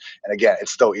dudes. And again,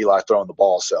 it's still Eli throwing the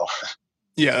ball. So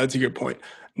yeah, that's a good point.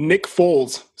 Nick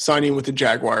Foles signing with the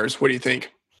Jaguars. What do you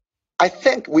think? I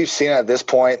think we've seen at this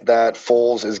point that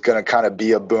Foles is going to kind of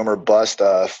be a boom or bust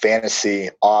fantasy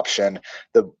option.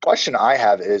 The question I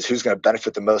have is who's going to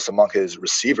benefit the most among his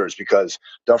receivers because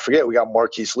don't forget we got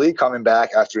Marquise Lee coming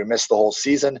back after he missed the whole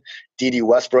season. D.D.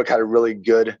 Westbrook had a really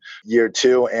good year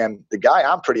too. And the guy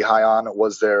I'm pretty high on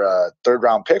was their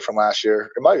third-round pick from last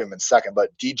year. It might have been second, but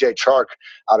DJ Chark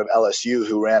out of LSU,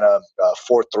 who ran a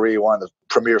 4.3, one of the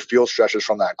premier field stretchers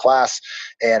from that class.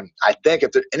 And I think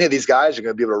if any of these guys are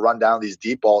going to be able to run down these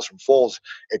deep balls from Foles,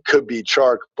 it could be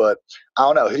Chark. But I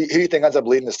don't know. Who do you think ends up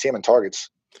leading this team in targets?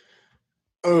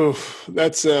 Oh,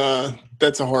 that's a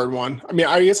hard one. I mean,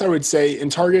 I guess I would say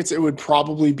in targets, it would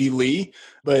probably be Lee,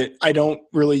 but I don't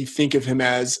really think of him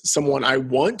as someone I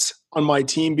want on my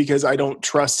team because I don't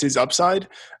trust his upside.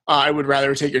 I would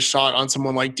rather take a shot on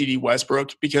someone like D.D.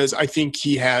 Westbrook because I think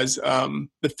he has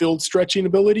the field stretching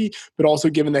ability, but also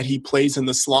given that he plays in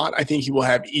the slot, I think he will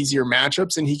have easier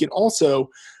matchups, and he can also,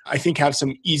 I think, have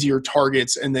some easier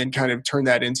targets and then kind of turn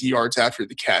that into yards after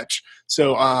the catch.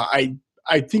 So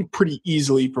I think pretty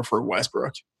easily prefer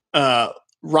Westbrook.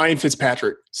 Ryan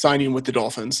Fitzpatrick signing with the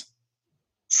Dolphins.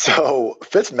 So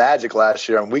Fitzmagic last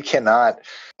year, and we cannot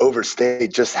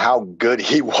overstate just how good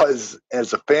he was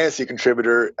as a fantasy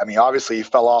contributor. I mean, obviously he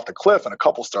fell off the cliff in a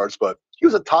couple starts, but he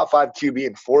was a top 5 QB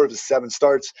in 4 of his 7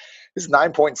 starts. His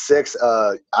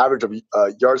 9.6 average of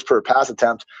yards per pass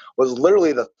attempt was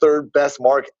literally the 3rd best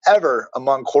mark ever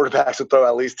among quarterbacks who throw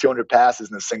at least 200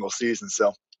 passes in a single season.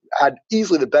 So had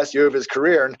easily the best year of his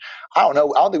career. And I don't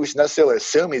know. I don't think we should necessarily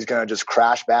assume he's going to just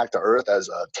crash back to earth as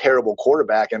a terrible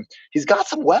quarterback. And he's got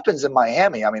some weapons in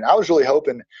Miami. I mean, I was really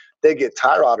hoping they get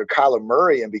Tyrod or Kyler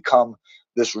Murray and become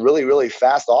this really, really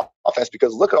fast offense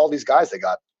because look at all these guys they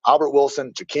got. Albert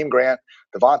Wilson, Jakeem Grant,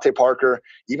 Devontae Parker,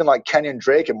 even like Kenyon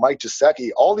Drake and Mike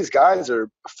Gesicki. All these guys are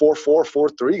 4.4,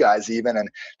 4.3 guys even, and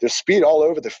there's speed all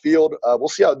over the field. We'll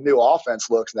see how the new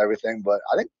offense looks and everything, but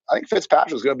I think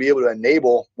Fitzpatrick is going to be able to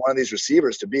enable one of these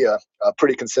receivers to be a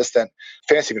pretty consistent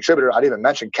fantasy contributor. I'd even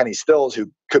mention Kenny Stills,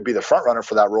 who could be the front runner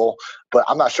for that role, but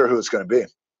I'm not sure who it's going to be.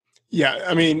 Yeah,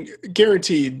 I mean,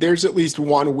 guaranteed there's at least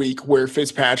 1 week where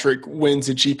Fitzpatrick wins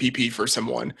a GPP for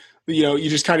someone. You know, you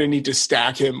just kind of need to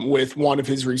stack him with one of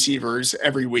his receivers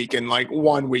every week, and like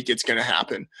 1 week it's going to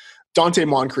happen. Dante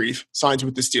Moncrief signs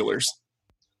with the Steelers.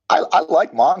 I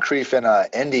like Moncrief in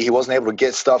Indy. He wasn't able to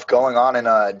get stuff going on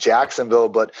in Jacksonville,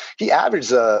 but he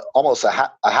averaged almost a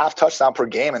half touchdown per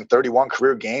game in 31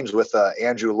 career games with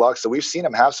Andrew Luck. So we've seen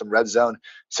him have some red zone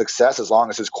success as long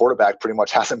as his quarterback pretty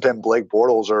much hasn't been Blake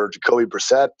Bortles or Jacoby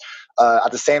Brissett.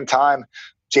 At the same time,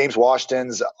 James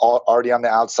Washington's already on the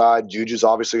outside. Juju's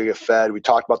obviously going to get fed. We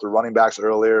talked about the running backs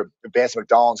earlier. Vance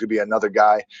McDonald's going to be another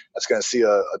guy that's going to see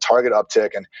a target uptick.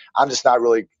 And I'm just not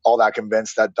really all that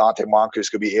convinced that Dante Moncrief is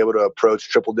going to be able to approach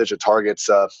triple-digit targets.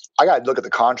 I got to look at the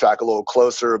contract a little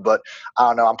closer, but I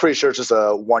don't know. I'm pretty sure it's just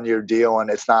a one-year deal, and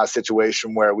it's not a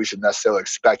situation where we should necessarily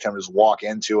expect him to just walk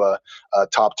into a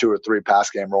top 2 or 3 pass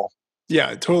game role. Yeah,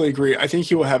 I totally agree. I think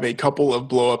he will have a couple of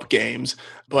blow-up games,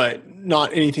 but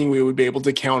not anything we would be able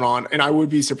to count on. And I would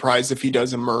be surprised if he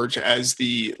does emerge as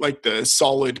the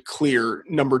solid, clear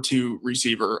number 2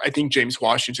 receiver. I think James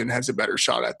Washington has a better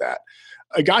shot at that.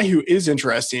 A guy who is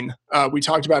interesting, we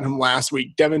talked about him last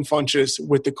week, Devin Funchess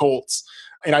with the Colts.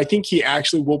 And I think he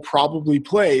actually will probably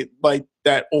play like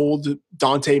that old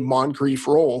Dante Moncrief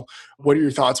role. What are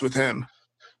your thoughts with him?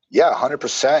 Yeah,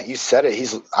 100%. You said it.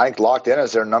 He's, I think, locked in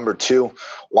as their number 2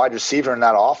 wide receiver in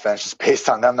that offense, just based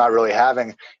on them not really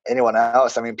having anyone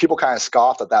else. I mean, people kind of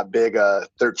scoffed at that big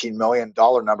 $13 million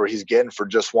number he's getting for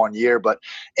just 1 year, but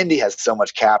Indy has so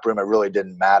much cap room, it really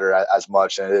didn't matter as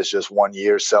much, and it is just 1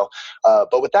 year. So,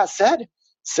 but with that said,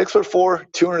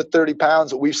 6'4", 230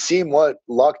 pounds. We've seen what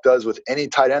Luck does with any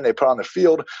tight end they put on the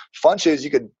field. Funches,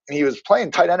 he was playing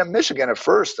tight end at Michigan at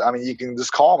first. I mean, you can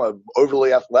just call him an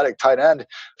overly athletic tight end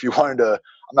if you wanted to.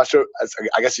 I'm not sure.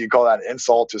 I guess you could call that an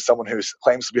insult to someone who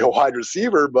claims to be a wide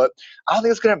receiver, but I don't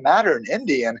think it's going to matter in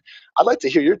Indy. And I'd like to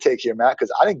hear your take here, Matt,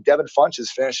 because I think Devin Funchess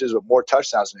finishes with more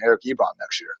touchdowns than Eric Ebron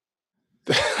next year.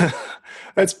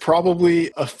 That's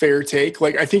probably a fair take.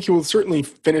 Like, I think he will certainly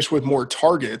finish with more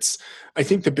targets. I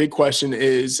think the big question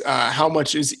is how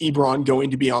much is Ebron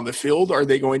going to be on the field? Are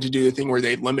they going to do the thing where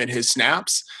they limit his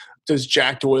snaps? Does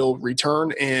Jack Doyle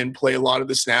return and play a lot of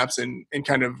the snaps and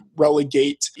kind of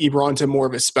relegate Ebron to more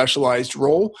of a specialized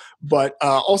role? But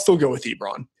I'll still go with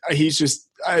Ebron. He's just,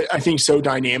 I think, so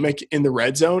dynamic in the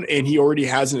red zone, and he already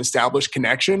has an established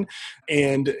connection.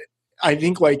 And I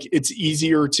think like it's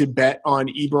easier to bet on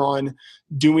Ebron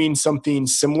doing something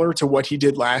similar to what he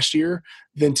did last year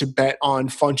than to bet on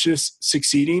Funchess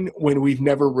succeeding when we've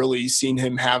never really seen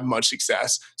him have much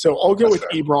success. So I'll go with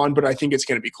Ebron, but I think it's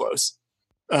going to be close.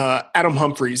 Adam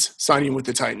Humphries signing with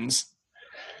the Titans.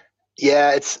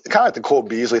 Yeah, it's kind of like the Cole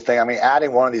Beasley thing. I mean,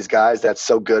 adding one of these guys that's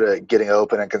so good at getting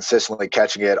open and consistently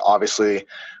catching it, obviously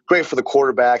great for the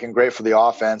quarterback and great for the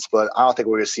offense, but I don't think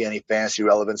we're going to see any fantasy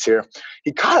relevance here.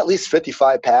 He caught at least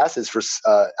 55 passes for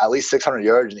at least 600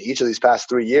 yards in each of these past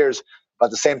 3 years, but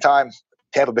at the same time,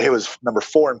 Tampa Bay was number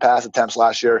 4 in pass attempts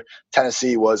last year.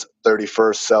 Tennessee was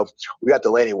 31st. So we got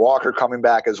Delaney Walker coming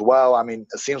back as well. I mean,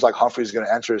 it seems like Humphrey's going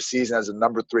to enter the season as a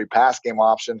number 3 pass game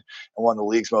option and one of the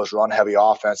league's most run-heavy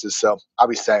offenses. So I'll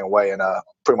be staying away in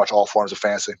pretty much all forms of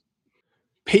fantasy.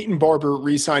 Peyton Barber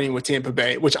re-signing with Tampa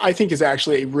Bay, which I think is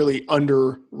actually a really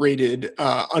underrated,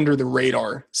 under the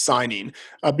radar signing,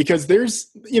 because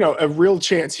there's, a real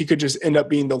chance he could just end up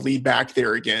being the lead back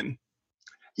there again.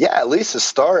 Yeah, at least to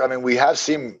start. I mean, we have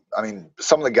seen,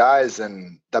 some of the guys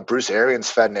that Bruce Arians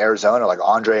fed in Arizona, like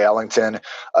Andre Ellington,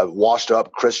 washed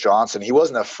up Chris Johnson. He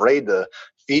wasn't afraid to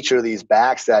feature these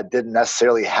backs that didn't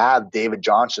necessarily have David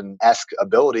Johnson-esque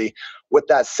ability. With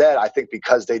that said, I think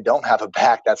because they don't have a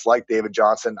back that's like David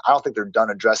Johnson, I don't think they're done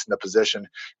addressing the position.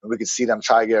 And we could see them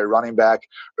try to get a running back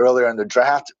earlier in the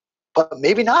draft. But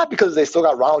maybe not, because they still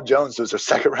got Ronald Jones, who was their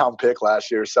second-round pick last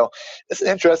year. So it's an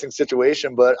interesting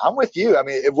situation, but I'm with you. I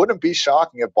mean, it wouldn't be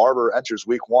shocking if Barber enters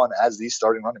week 1 as the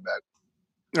starting running back.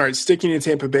 All right, sticking in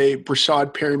Tampa Bay,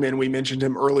 Brashad Perryman, we mentioned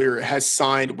him earlier, has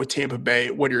signed with Tampa Bay.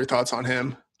 What are your thoughts on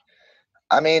him?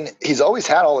 I mean, he's always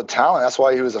had all the talent. That's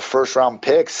why he was a first-round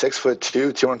pick, 6'2",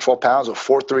 212 pounds with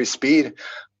 4.3 speed.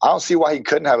 I don't see why he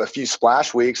couldn't have a few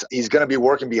splash weeks. He's going to be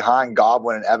working behind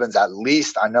Godwin and Evans at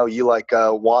least. I know you like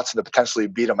Watson to potentially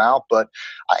beat him out, but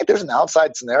I think there's an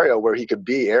outside scenario where he could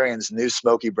be Arians' new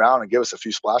Smokey Brown and give us a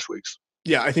few splash weeks.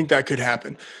 Yeah, I think that could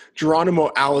happen.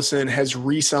 Geronimo Allison has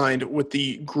re-signed with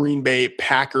the Green Bay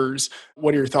Packers.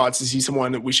 What are your thoughts? Is he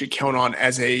someone that we should count on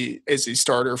as a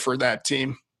starter for that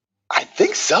team? I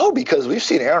think so, because we've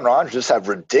seen Aaron Rodgers just have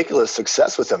ridiculous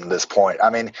success with him at this point. I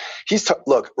mean,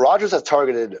 look, Rodgers has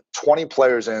targeted 20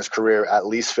 players in his career at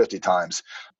least 50 times.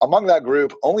 Among that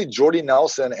group, only Jordy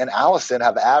Nelson and Allison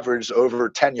have averaged over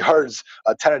 10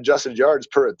 adjusted yards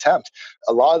per attempt.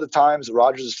 A lot of the times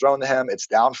Rodgers is thrown to him, it's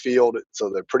downfield, so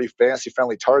they're pretty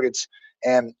fantasy-friendly targets.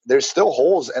 And there's still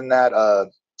holes in that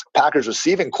Packers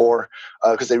receiving core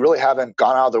because they really haven't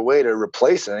gone out of their way to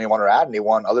replace anyone or add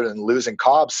anyone other than losing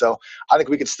Cobb. So I think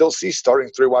we could still see starting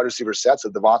 3 wide receiver sets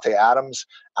of Devontae Adams,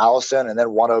 Allison, and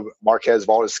then one of Marquez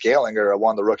Valdes-Scantling, or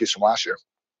one of the rookies from last year.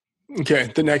 Okay,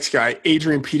 the next guy,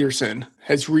 Adrian Peterson,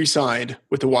 has re-signed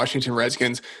with the Washington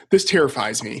Redskins. This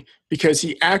terrifies me because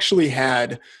he actually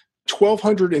had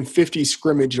 1,250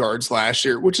 scrimmage yards last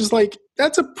year, which is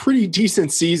that's a pretty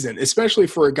decent season, especially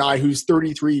for a guy who's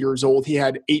 33 years old. He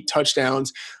had 8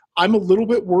 touchdowns. I'm a little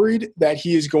bit worried that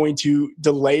he is going to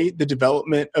delay the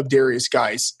development of Darius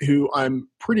Geis, who I'm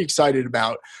pretty excited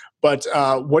about. But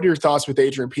what are your thoughts with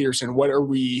Adrian Peterson? What are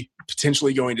we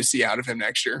potentially going to see out of him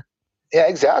next year? Yeah,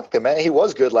 exactly, man. He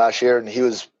was good last year, and he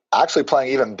was actually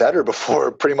playing even better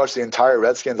before pretty much the entire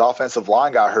Redskins offensive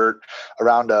line got hurt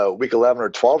around week 11 or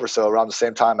 12 or so, around the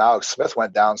same time Alex Smith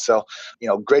went down. So,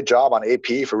 great job on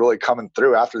AP for really coming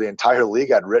through after the entire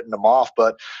league had written him off.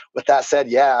 But with that said,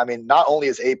 yeah, I mean, not only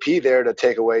is AP there to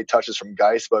take away touches from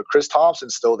Geis, but Chris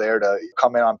Thompson's still there to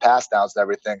come in on pass downs and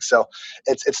everything. So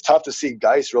it's tough to see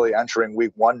Geis really entering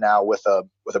week 1 now with a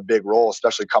big role,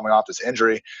 especially coming off this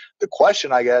injury. The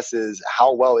question, I guess, is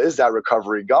how well is that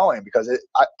recovery going? Because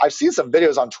I've seen some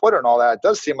videos on Twitter and all that. It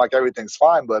does seem like everything's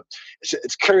fine, but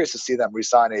it's curious to see them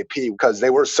re-sign AP because they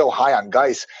were so high on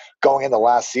Geis going into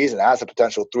last season as a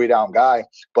potential 3-down guy.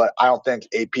 But I don't think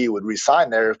AP would re-sign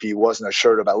there if he wasn't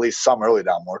assured of at least some early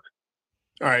down work.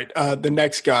 All right, the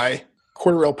next guy,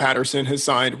 Cordarrelle Patterson, has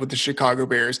signed with the Chicago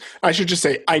Bears. I should just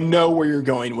say, I know where you're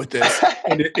going with this,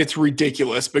 and it's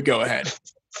ridiculous, but go ahead.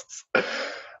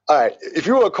 All right. If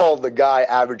you were to call the guy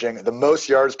averaging the most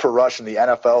yards per rush in the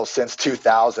NFL since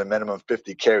 2000, minimum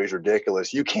 50 carries,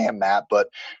 ridiculous, you can, Matt. But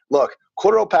look,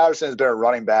 Cordarrelle Patterson has been a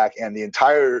running back, and the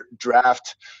entire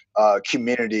draft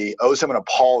community owes him an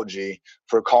apology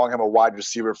for calling him a wide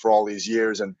receiver for all these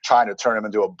years and trying to turn him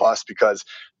into a bust, because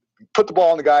you put the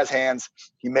ball in the guy's hands,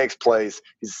 he makes plays.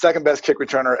 He's the second best kick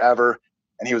returner ever.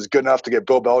 And he was good enough to get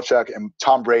Bill Belichick and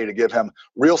Tom Brady to give him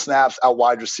real snaps out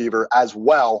wide receiver as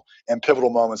well in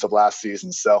pivotal moments of last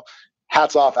season. So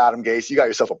hats off, Adam Gase. You got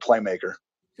yourself a playmaker.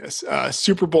 Yes,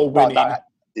 Super Bowl winning.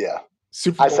 Yeah.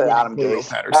 Super Bowl I said Adam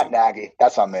Gase, not Nagy.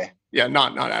 That's on me. Yeah,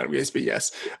 not Adam Gase, but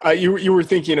yes. You were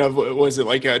thinking of, was it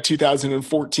like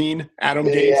 2014 Adam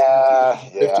Gase? Yeah.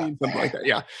 2015, something like that,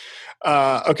 yeah.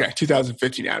 Okay,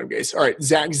 2015 Adam Gase. All right,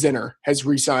 Zach Zinner has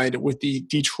re-signed with the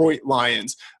Detroit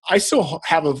Lions. I still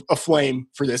have a flame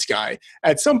for this guy.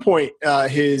 At some point,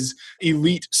 his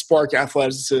elite spark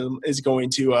athleticism is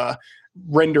going to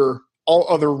render all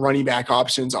other running back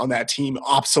options on that team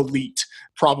obsolete.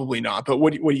 Probably not, but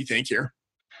what do you think here?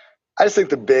 I just think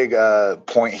the big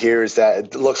point here is that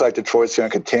it looks like Detroit's going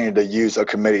to continue to use a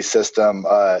committee system.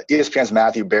 ESPN's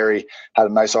Matthew Berry had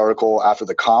a nice article after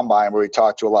the Combine where he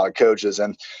talked to a lot of coaches,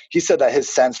 and he said that his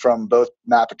sense from both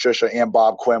Matt Patricia and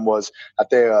Bob Quinn was that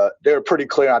they were pretty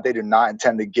clear that they do not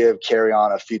intend to give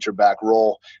Kerryon a feature back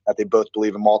role, that they both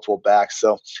believe in multiple backs.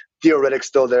 So Theo Riddick's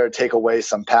still there to take away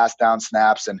some pass down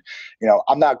snaps. And,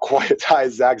 I'm not quite as high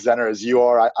as Zach Zenner as you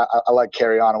are. I like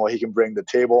Kerryon and what he can bring to the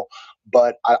table.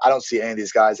 But I don't see any of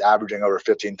these guys averaging over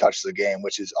 15 touches a game,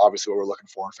 which is obviously what we're looking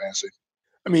for in fantasy.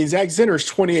 I mean, Zach Zenner's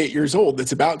 28 years old.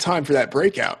 It's about time for that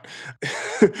breakout.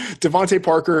 Devontae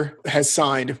Parker has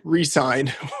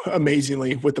re-signed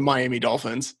amazingly with the Miami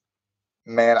Dolphins.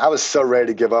 Man, I was so ready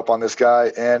to give up on this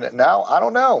guy, and now I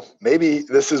don't know. Maybe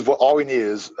this is what all we need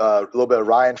is a little bit of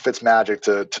Ryan Fitzmagic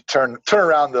to turn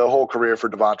around the whole career for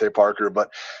Devontae Parker. But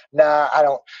nah, I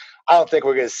don't think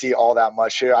we're going to see all that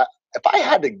much here. If I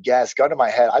had to guess, gun to my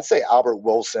head, I'd say Albert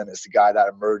Wilson is the guy that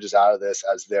emerges out of this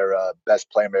as their best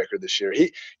playmaker this year.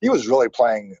 He was really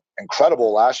playing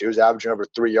incredible last year. He was averaging over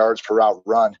 3 yards per route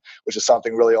run, which is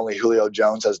something really only Julio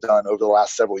Jones has done over the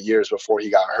last several years before he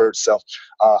got hurt. So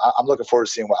I'm looking forward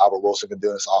to seeing what Albert Wilson can do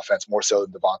in this offense more so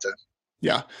than Devontae.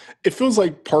 Yeah. It feels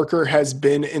like Parker has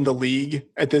been in the league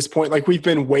at this point. Like we've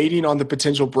been waiting on the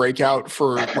potential breakout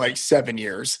for like 7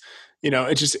 years.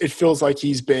 It feels like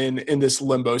he's been in this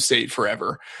limbo state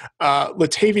forever.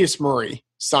 Latavius Murray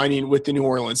signing with the New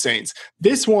Orleans Saints.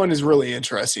 This one is really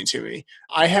interesting to me.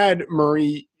 I had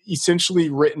Murray essentially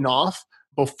written off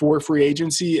before free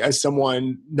agency as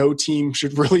someone no team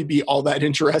should really be all that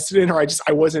interested in, or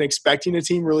I wasn't expecting a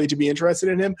team really to be interested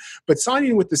in him. But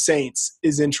signing with the Saints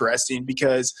is interesting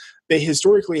because they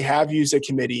historically have used a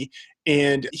committee,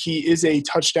 and he is a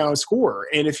touchdown scorer.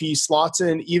 And if he slots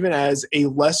in even as a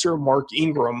lesser Mark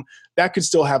Ingram, that could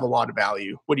still have a lot of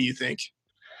value. What do you think?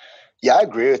 Yeah, I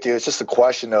agree with you. It's just a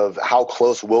question of how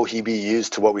close will he be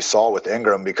used to what we saw with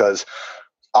Ingram, because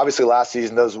obviously last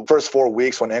season, those first 4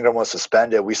 weeks when Ingram was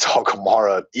suspended, we saw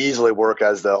Kamara easily work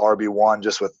as the RB1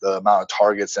 just with the amount of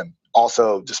targets and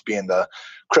also just being the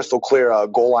crystal clear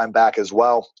goal line back as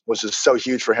well, which is so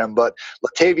huge for him. But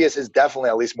Latavius is definitely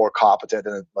at least more competent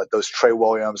than like those Trey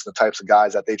Williams, the types of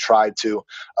guys that they tried to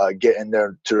get in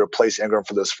there to replace Ingram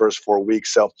for those first 4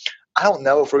 weeks. So I don't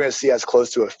know if we're going to see as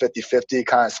close to a 50-50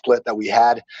 kind of split that we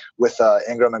had with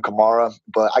Ingram and Kamara,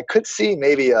 but I could see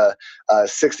maybe a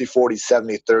 60-40,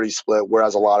 70-30 split,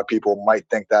 whereas a lot of people might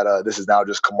think that this is now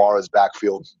just Kamara's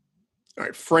backfield. All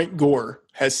right, Frank Gore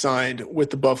has signed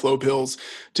with the Buffalo Bills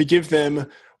to give them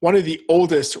one of the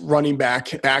oldest running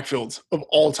backfields of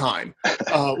all time.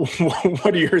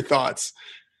 What are your thoughts?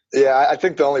 Yeah, I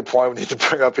think the only point we need to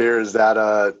bring up here is that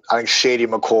I think Shady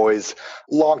McCoy's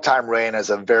longtime reign as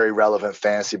a very relevant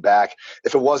fantasy back,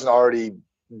 if it wasn't already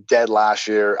dead last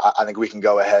year, I think we can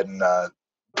go ahead and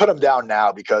put him down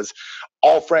now, because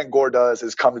all Frank Gore does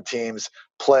is come to teams,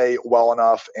 play well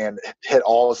enough, and hit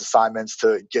all his assignments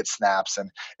to get snaps. And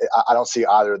I don't see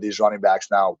either of these running backs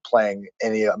now playing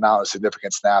any amount of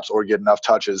significant snaps or get enough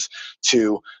touches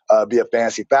to be a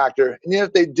fantasy factor. And even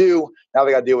if they do, now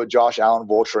they got to deal with Josh Allen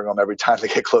vulturing them every time they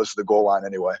get close to the goal line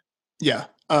anyway. Yeah.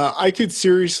 I could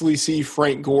seriously see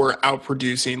Frank Gore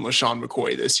outproducing LaShawn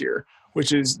McCoy this year,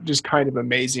 which is just kind of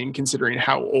amazing considering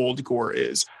how old Gore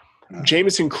is.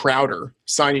 Jamison Crowder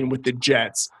signing with the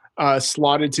Jets,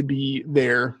 slotted to be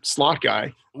their slot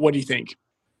guy. What do you think?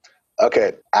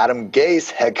 Okay, Adam Gase,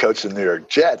 head coach of the New York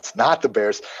Jets, not the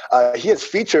Bears. He has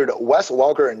featured Wes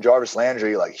Welker and Jarvis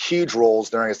Landry like huge roles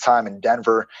during his time in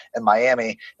Denver and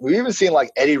Miami. We've even seen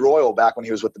like Eddie Royal back when he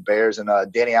was with the Bears, and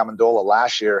Danny Amendola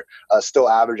last year still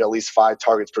averaged at least 5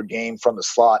 targets per game from the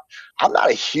slot. I'm not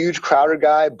a huge Crowder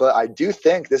guy, but I do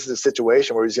think this is a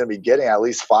situation where he's going to be getting at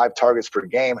least 5 targets per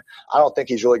game. I don't think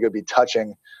he's really going to be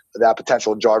touching that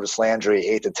potential Jarvis Landry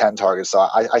 8 to 10 targets. So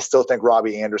I still think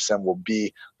Robbie Anderson will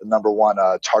be the number one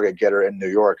target getter in New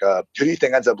York. Who do you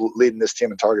think ends up leading this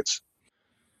team in targets?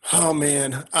 Oh,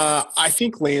 man. I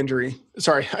think Landry.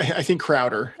 Sorry, I think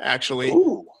Crowder, actually.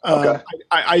 Ooh, okay.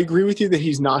 I agree with you that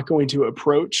he's not going to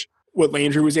approach what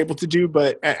Landry was able to do.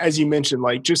 But as you mentioned,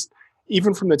 like just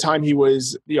even from the time he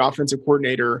was the offensive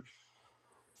coordinator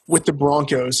with the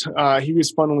Broncos. He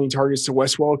was funneling targets to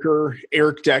Wes Welker,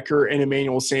 Eric Decker, and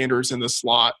Emmanuel Sanders in the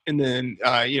slot. And then,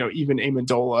 even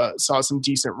Amendola saw some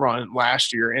decent run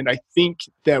last year. And I think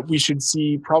that we should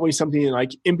see probably something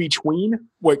like in between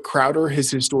what Crowder has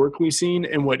historically seen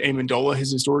and what Amendola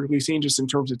has historically seen just in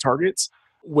terms of targets,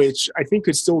 which I think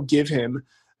could still give him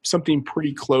something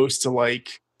pretty close to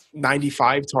like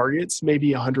 95 targets,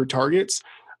 maybe 100 targets.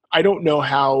 I don't know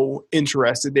how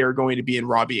interested they're going to be in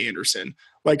Robbie Anderson.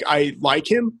 Like, I like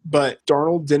him, but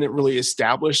Darnold didn't really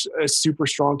establish a super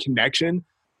strong connection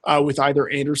with either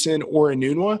Anderson or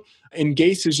Enunwa. And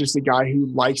Gase is just a guy who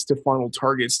likes to funnel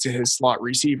targets to his slot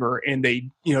receiver. And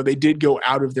they did go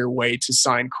out of their way to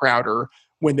sign Crowder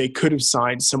when they could have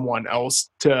signed someone else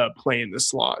to play in the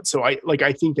slot. So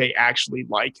I think they actually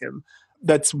like him.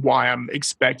 That's why I'm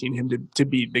expecting him to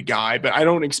be the guy, but I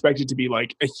don't expect it to be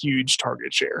like a huge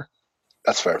target share.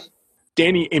 That's fair.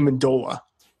 Danny Amendola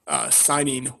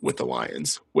signing with the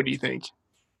Lions. What do you think?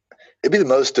 It'd be the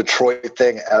most Detroit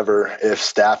thing ever if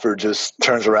Stafford just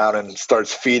turns around and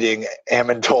starts feeding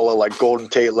Amendola like Golden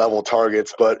Tate level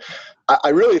targets. But I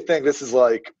really think this is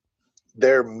like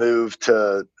their move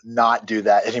to not do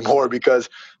that anymore, because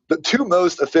the two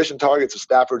most efficient targets of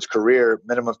Stafford's career,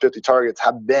 minimum 50 targets,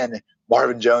 have been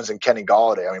Marvin Jones and Kenny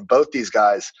Golladay. I mean, both these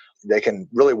guys, they can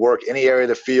really work any area of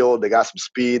the field. They got some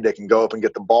speed. They can go up and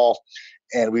get the ball.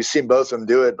 And we've seen both of them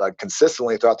do it like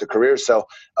consistently throughout their career. So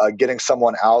getting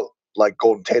someone out like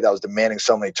Golden Tate that was demanding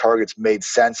so many targets made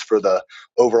sense for the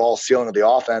overall ceiling of the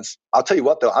offense. I'll tell you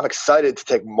what, though, I'm excited to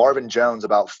take Marvin Jones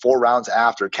about 4 rounds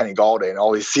after Kenny Golladay in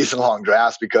all these season-long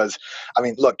drafts because, I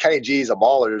mean, look, Kenny G's a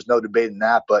baller. There's no debating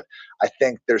that, but I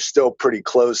think there's still pretty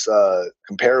close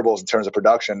comparables in terms of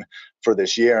production for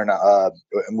this year.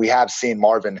 And we have seen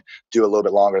Marvin do a little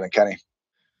bit longer than Kenny.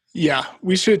 Yeah,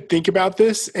 we should think about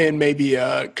this and maybe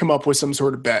come up with some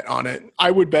sort of bet on it. I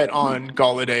would bet on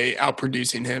Golladay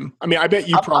outproducing him. I mean, I bet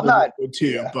you probably would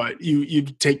too, but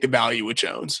you'd take the value with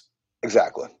Jones.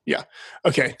 Exactly. Yeah.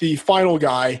 Okay, the final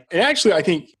guy, and actually I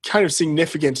think kind of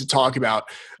significant to talk about,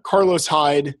 Carlos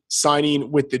Hyde signing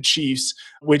with the Chiefs,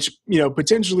 which,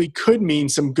 potentially could mean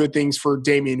some good things for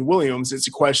Damian Williams. It's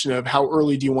a question of how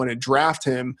early do you want to draft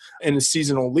him in a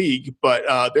seasonal league, but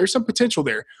there's some potential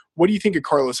there. What do you think of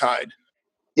Carlos Hyde?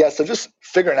 Yeah, so just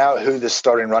figuring out who this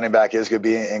starting running back is going to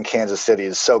be in Kansas City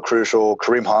is so crucial.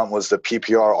 Kareem Hunt was the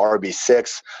PPR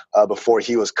RB6 before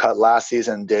he was cut last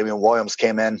season. Damian Williams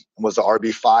came in and was the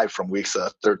RB5 from weeks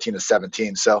 13 to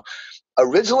 17. So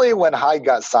originally when Hyde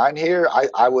got signed here,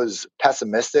 I was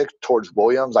pessimistic towards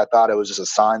Williams. I thought it was just a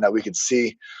sign that we could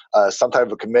see some type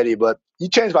of a committee, but you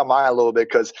changed my mind a little bit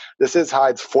because this is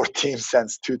Hyde's 4th team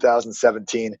since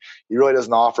 2017. He really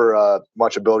doesn't offer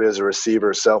much ability as a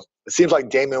receiver. So it seems like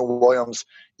Damian Williams,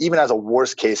 even as a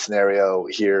worst case scenario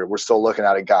here, we're still looking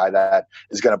at a guy that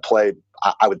is going to play,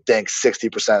 I would think,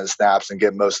 60% of the snaps and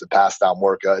get most of the pass down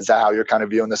work. Is that how you're kind of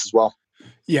viewing this as well?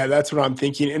 Yeah, that's what I'm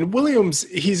thinking. And Williams,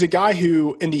 he's a guy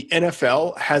who in the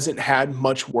NFL hasn't had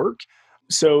much work.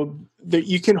 So that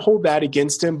you can hold that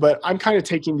against him. But I'm kind of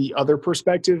taking the other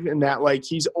perspective in that, like,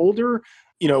 he's older,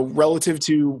 relative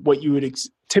to what you would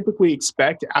typically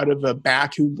expect out of a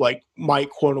back who might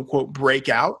quote unquote break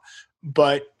out.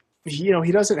 But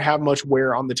he doesn't have much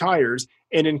wear on the tires.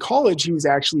 And in college, he was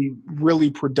actually really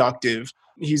productive.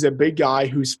 He's a big guy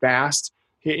who's fast.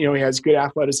 He has good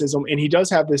athleticism, and he does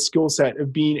have this skill set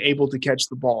of being able to catch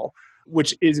the ball,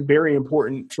 which is very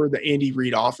important for the Andy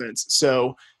Reid offense.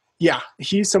 So, yeah,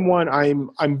 he's someone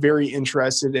I'm very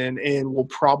interested in and will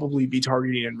probably be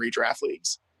targeting in redraft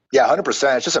leagues. Yeah,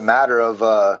 100%. It's just a matter of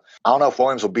I don't know if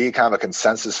Williams will be kind of a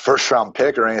consensus first-round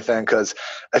pick or anything, because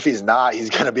if he's not, he's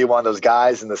going to be one of those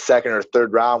guys in the 2nd or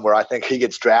 3rd round where I think he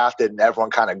gets drafted and everyone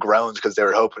kind of groans because they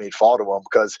were hoping he'd fall to him.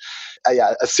 Because,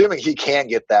 assuming he can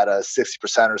get that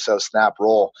 60% or so snap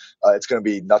roll, it's going to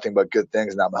be nothing but good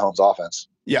things in that Mahomes offense.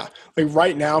 Yeah,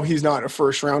 right now he's not a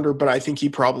first rounder, but I think he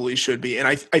probably should be. And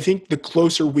I think the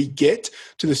closer we get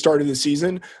to the start of the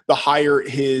season, the higher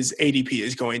his ADP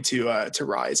is going to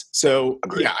rise. So,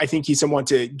 Agreed. Yeah, I think he's someone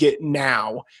to get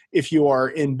now if you are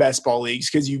in best ball leagues,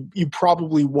 because you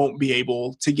probably won't be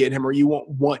able to get him, or you won't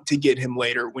want to get him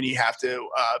later when you have to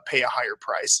pay a higher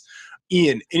price.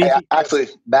 Ian, actually,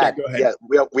 Matt,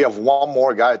 we have one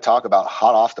more guy to talk about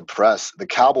hot off the press. The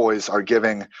Cowboys are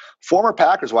giving former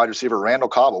Packers wide receiver Randall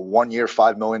Cobb a 1-year,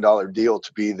 $5 million deal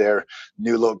to be their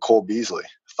new look Cole Beasley.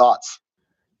 Thoughts?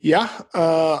 Yeah,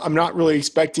 I'm not really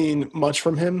expecting much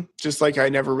from him, just like I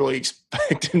never really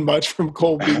expected much from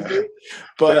Cole Beasley.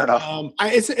 But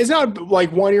it's not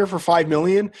like 1 year for $5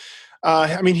 million.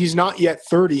 I mean, he's not yet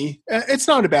 30. It's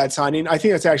not a bad signing. I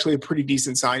think that's actually a pretty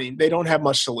decent signing. They don't have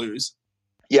much to lose.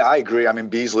 Yeah, I agree. I mean,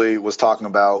 Beasley was talking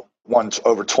about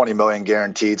over 20 million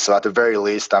guaranteed. So at the very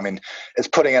least, I mean, it's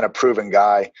putting in a proven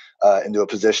guy into a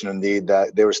position of need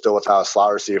that they were still without a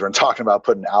slot receiver and talking about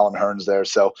putting Allen Hurns there.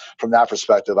 So from that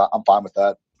perspective, I'm fine with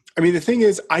that. I mean, the thing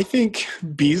is, I think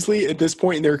Beasley at this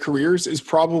point in their careers is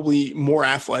probably more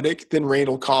athletic than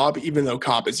Randall Cobb, even though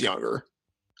Cobb is younger.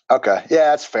 Okay. Yeah,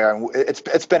 that's fair.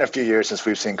 It's been a few years since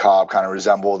we've seen Cobb kind of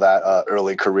resemble that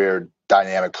early career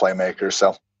dynamic playmaker.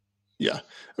 So, yeah,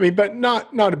 I mean, but not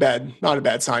a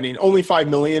bad signing. Only $5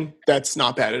 million. That's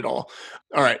not bad at all.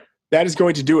 All right. That is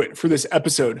going to do it for this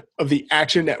episode of the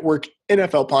Action Network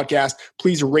NFL podcast.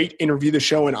 Please rate and review the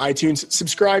show on iTunes.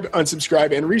 Subscribe,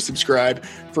 unsubscribe, and resubscribe.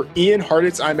 For Ian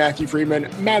Hartitz, I'm Matthew Friedman,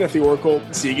 Matt at the Oracle.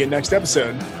 See you again next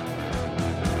episode.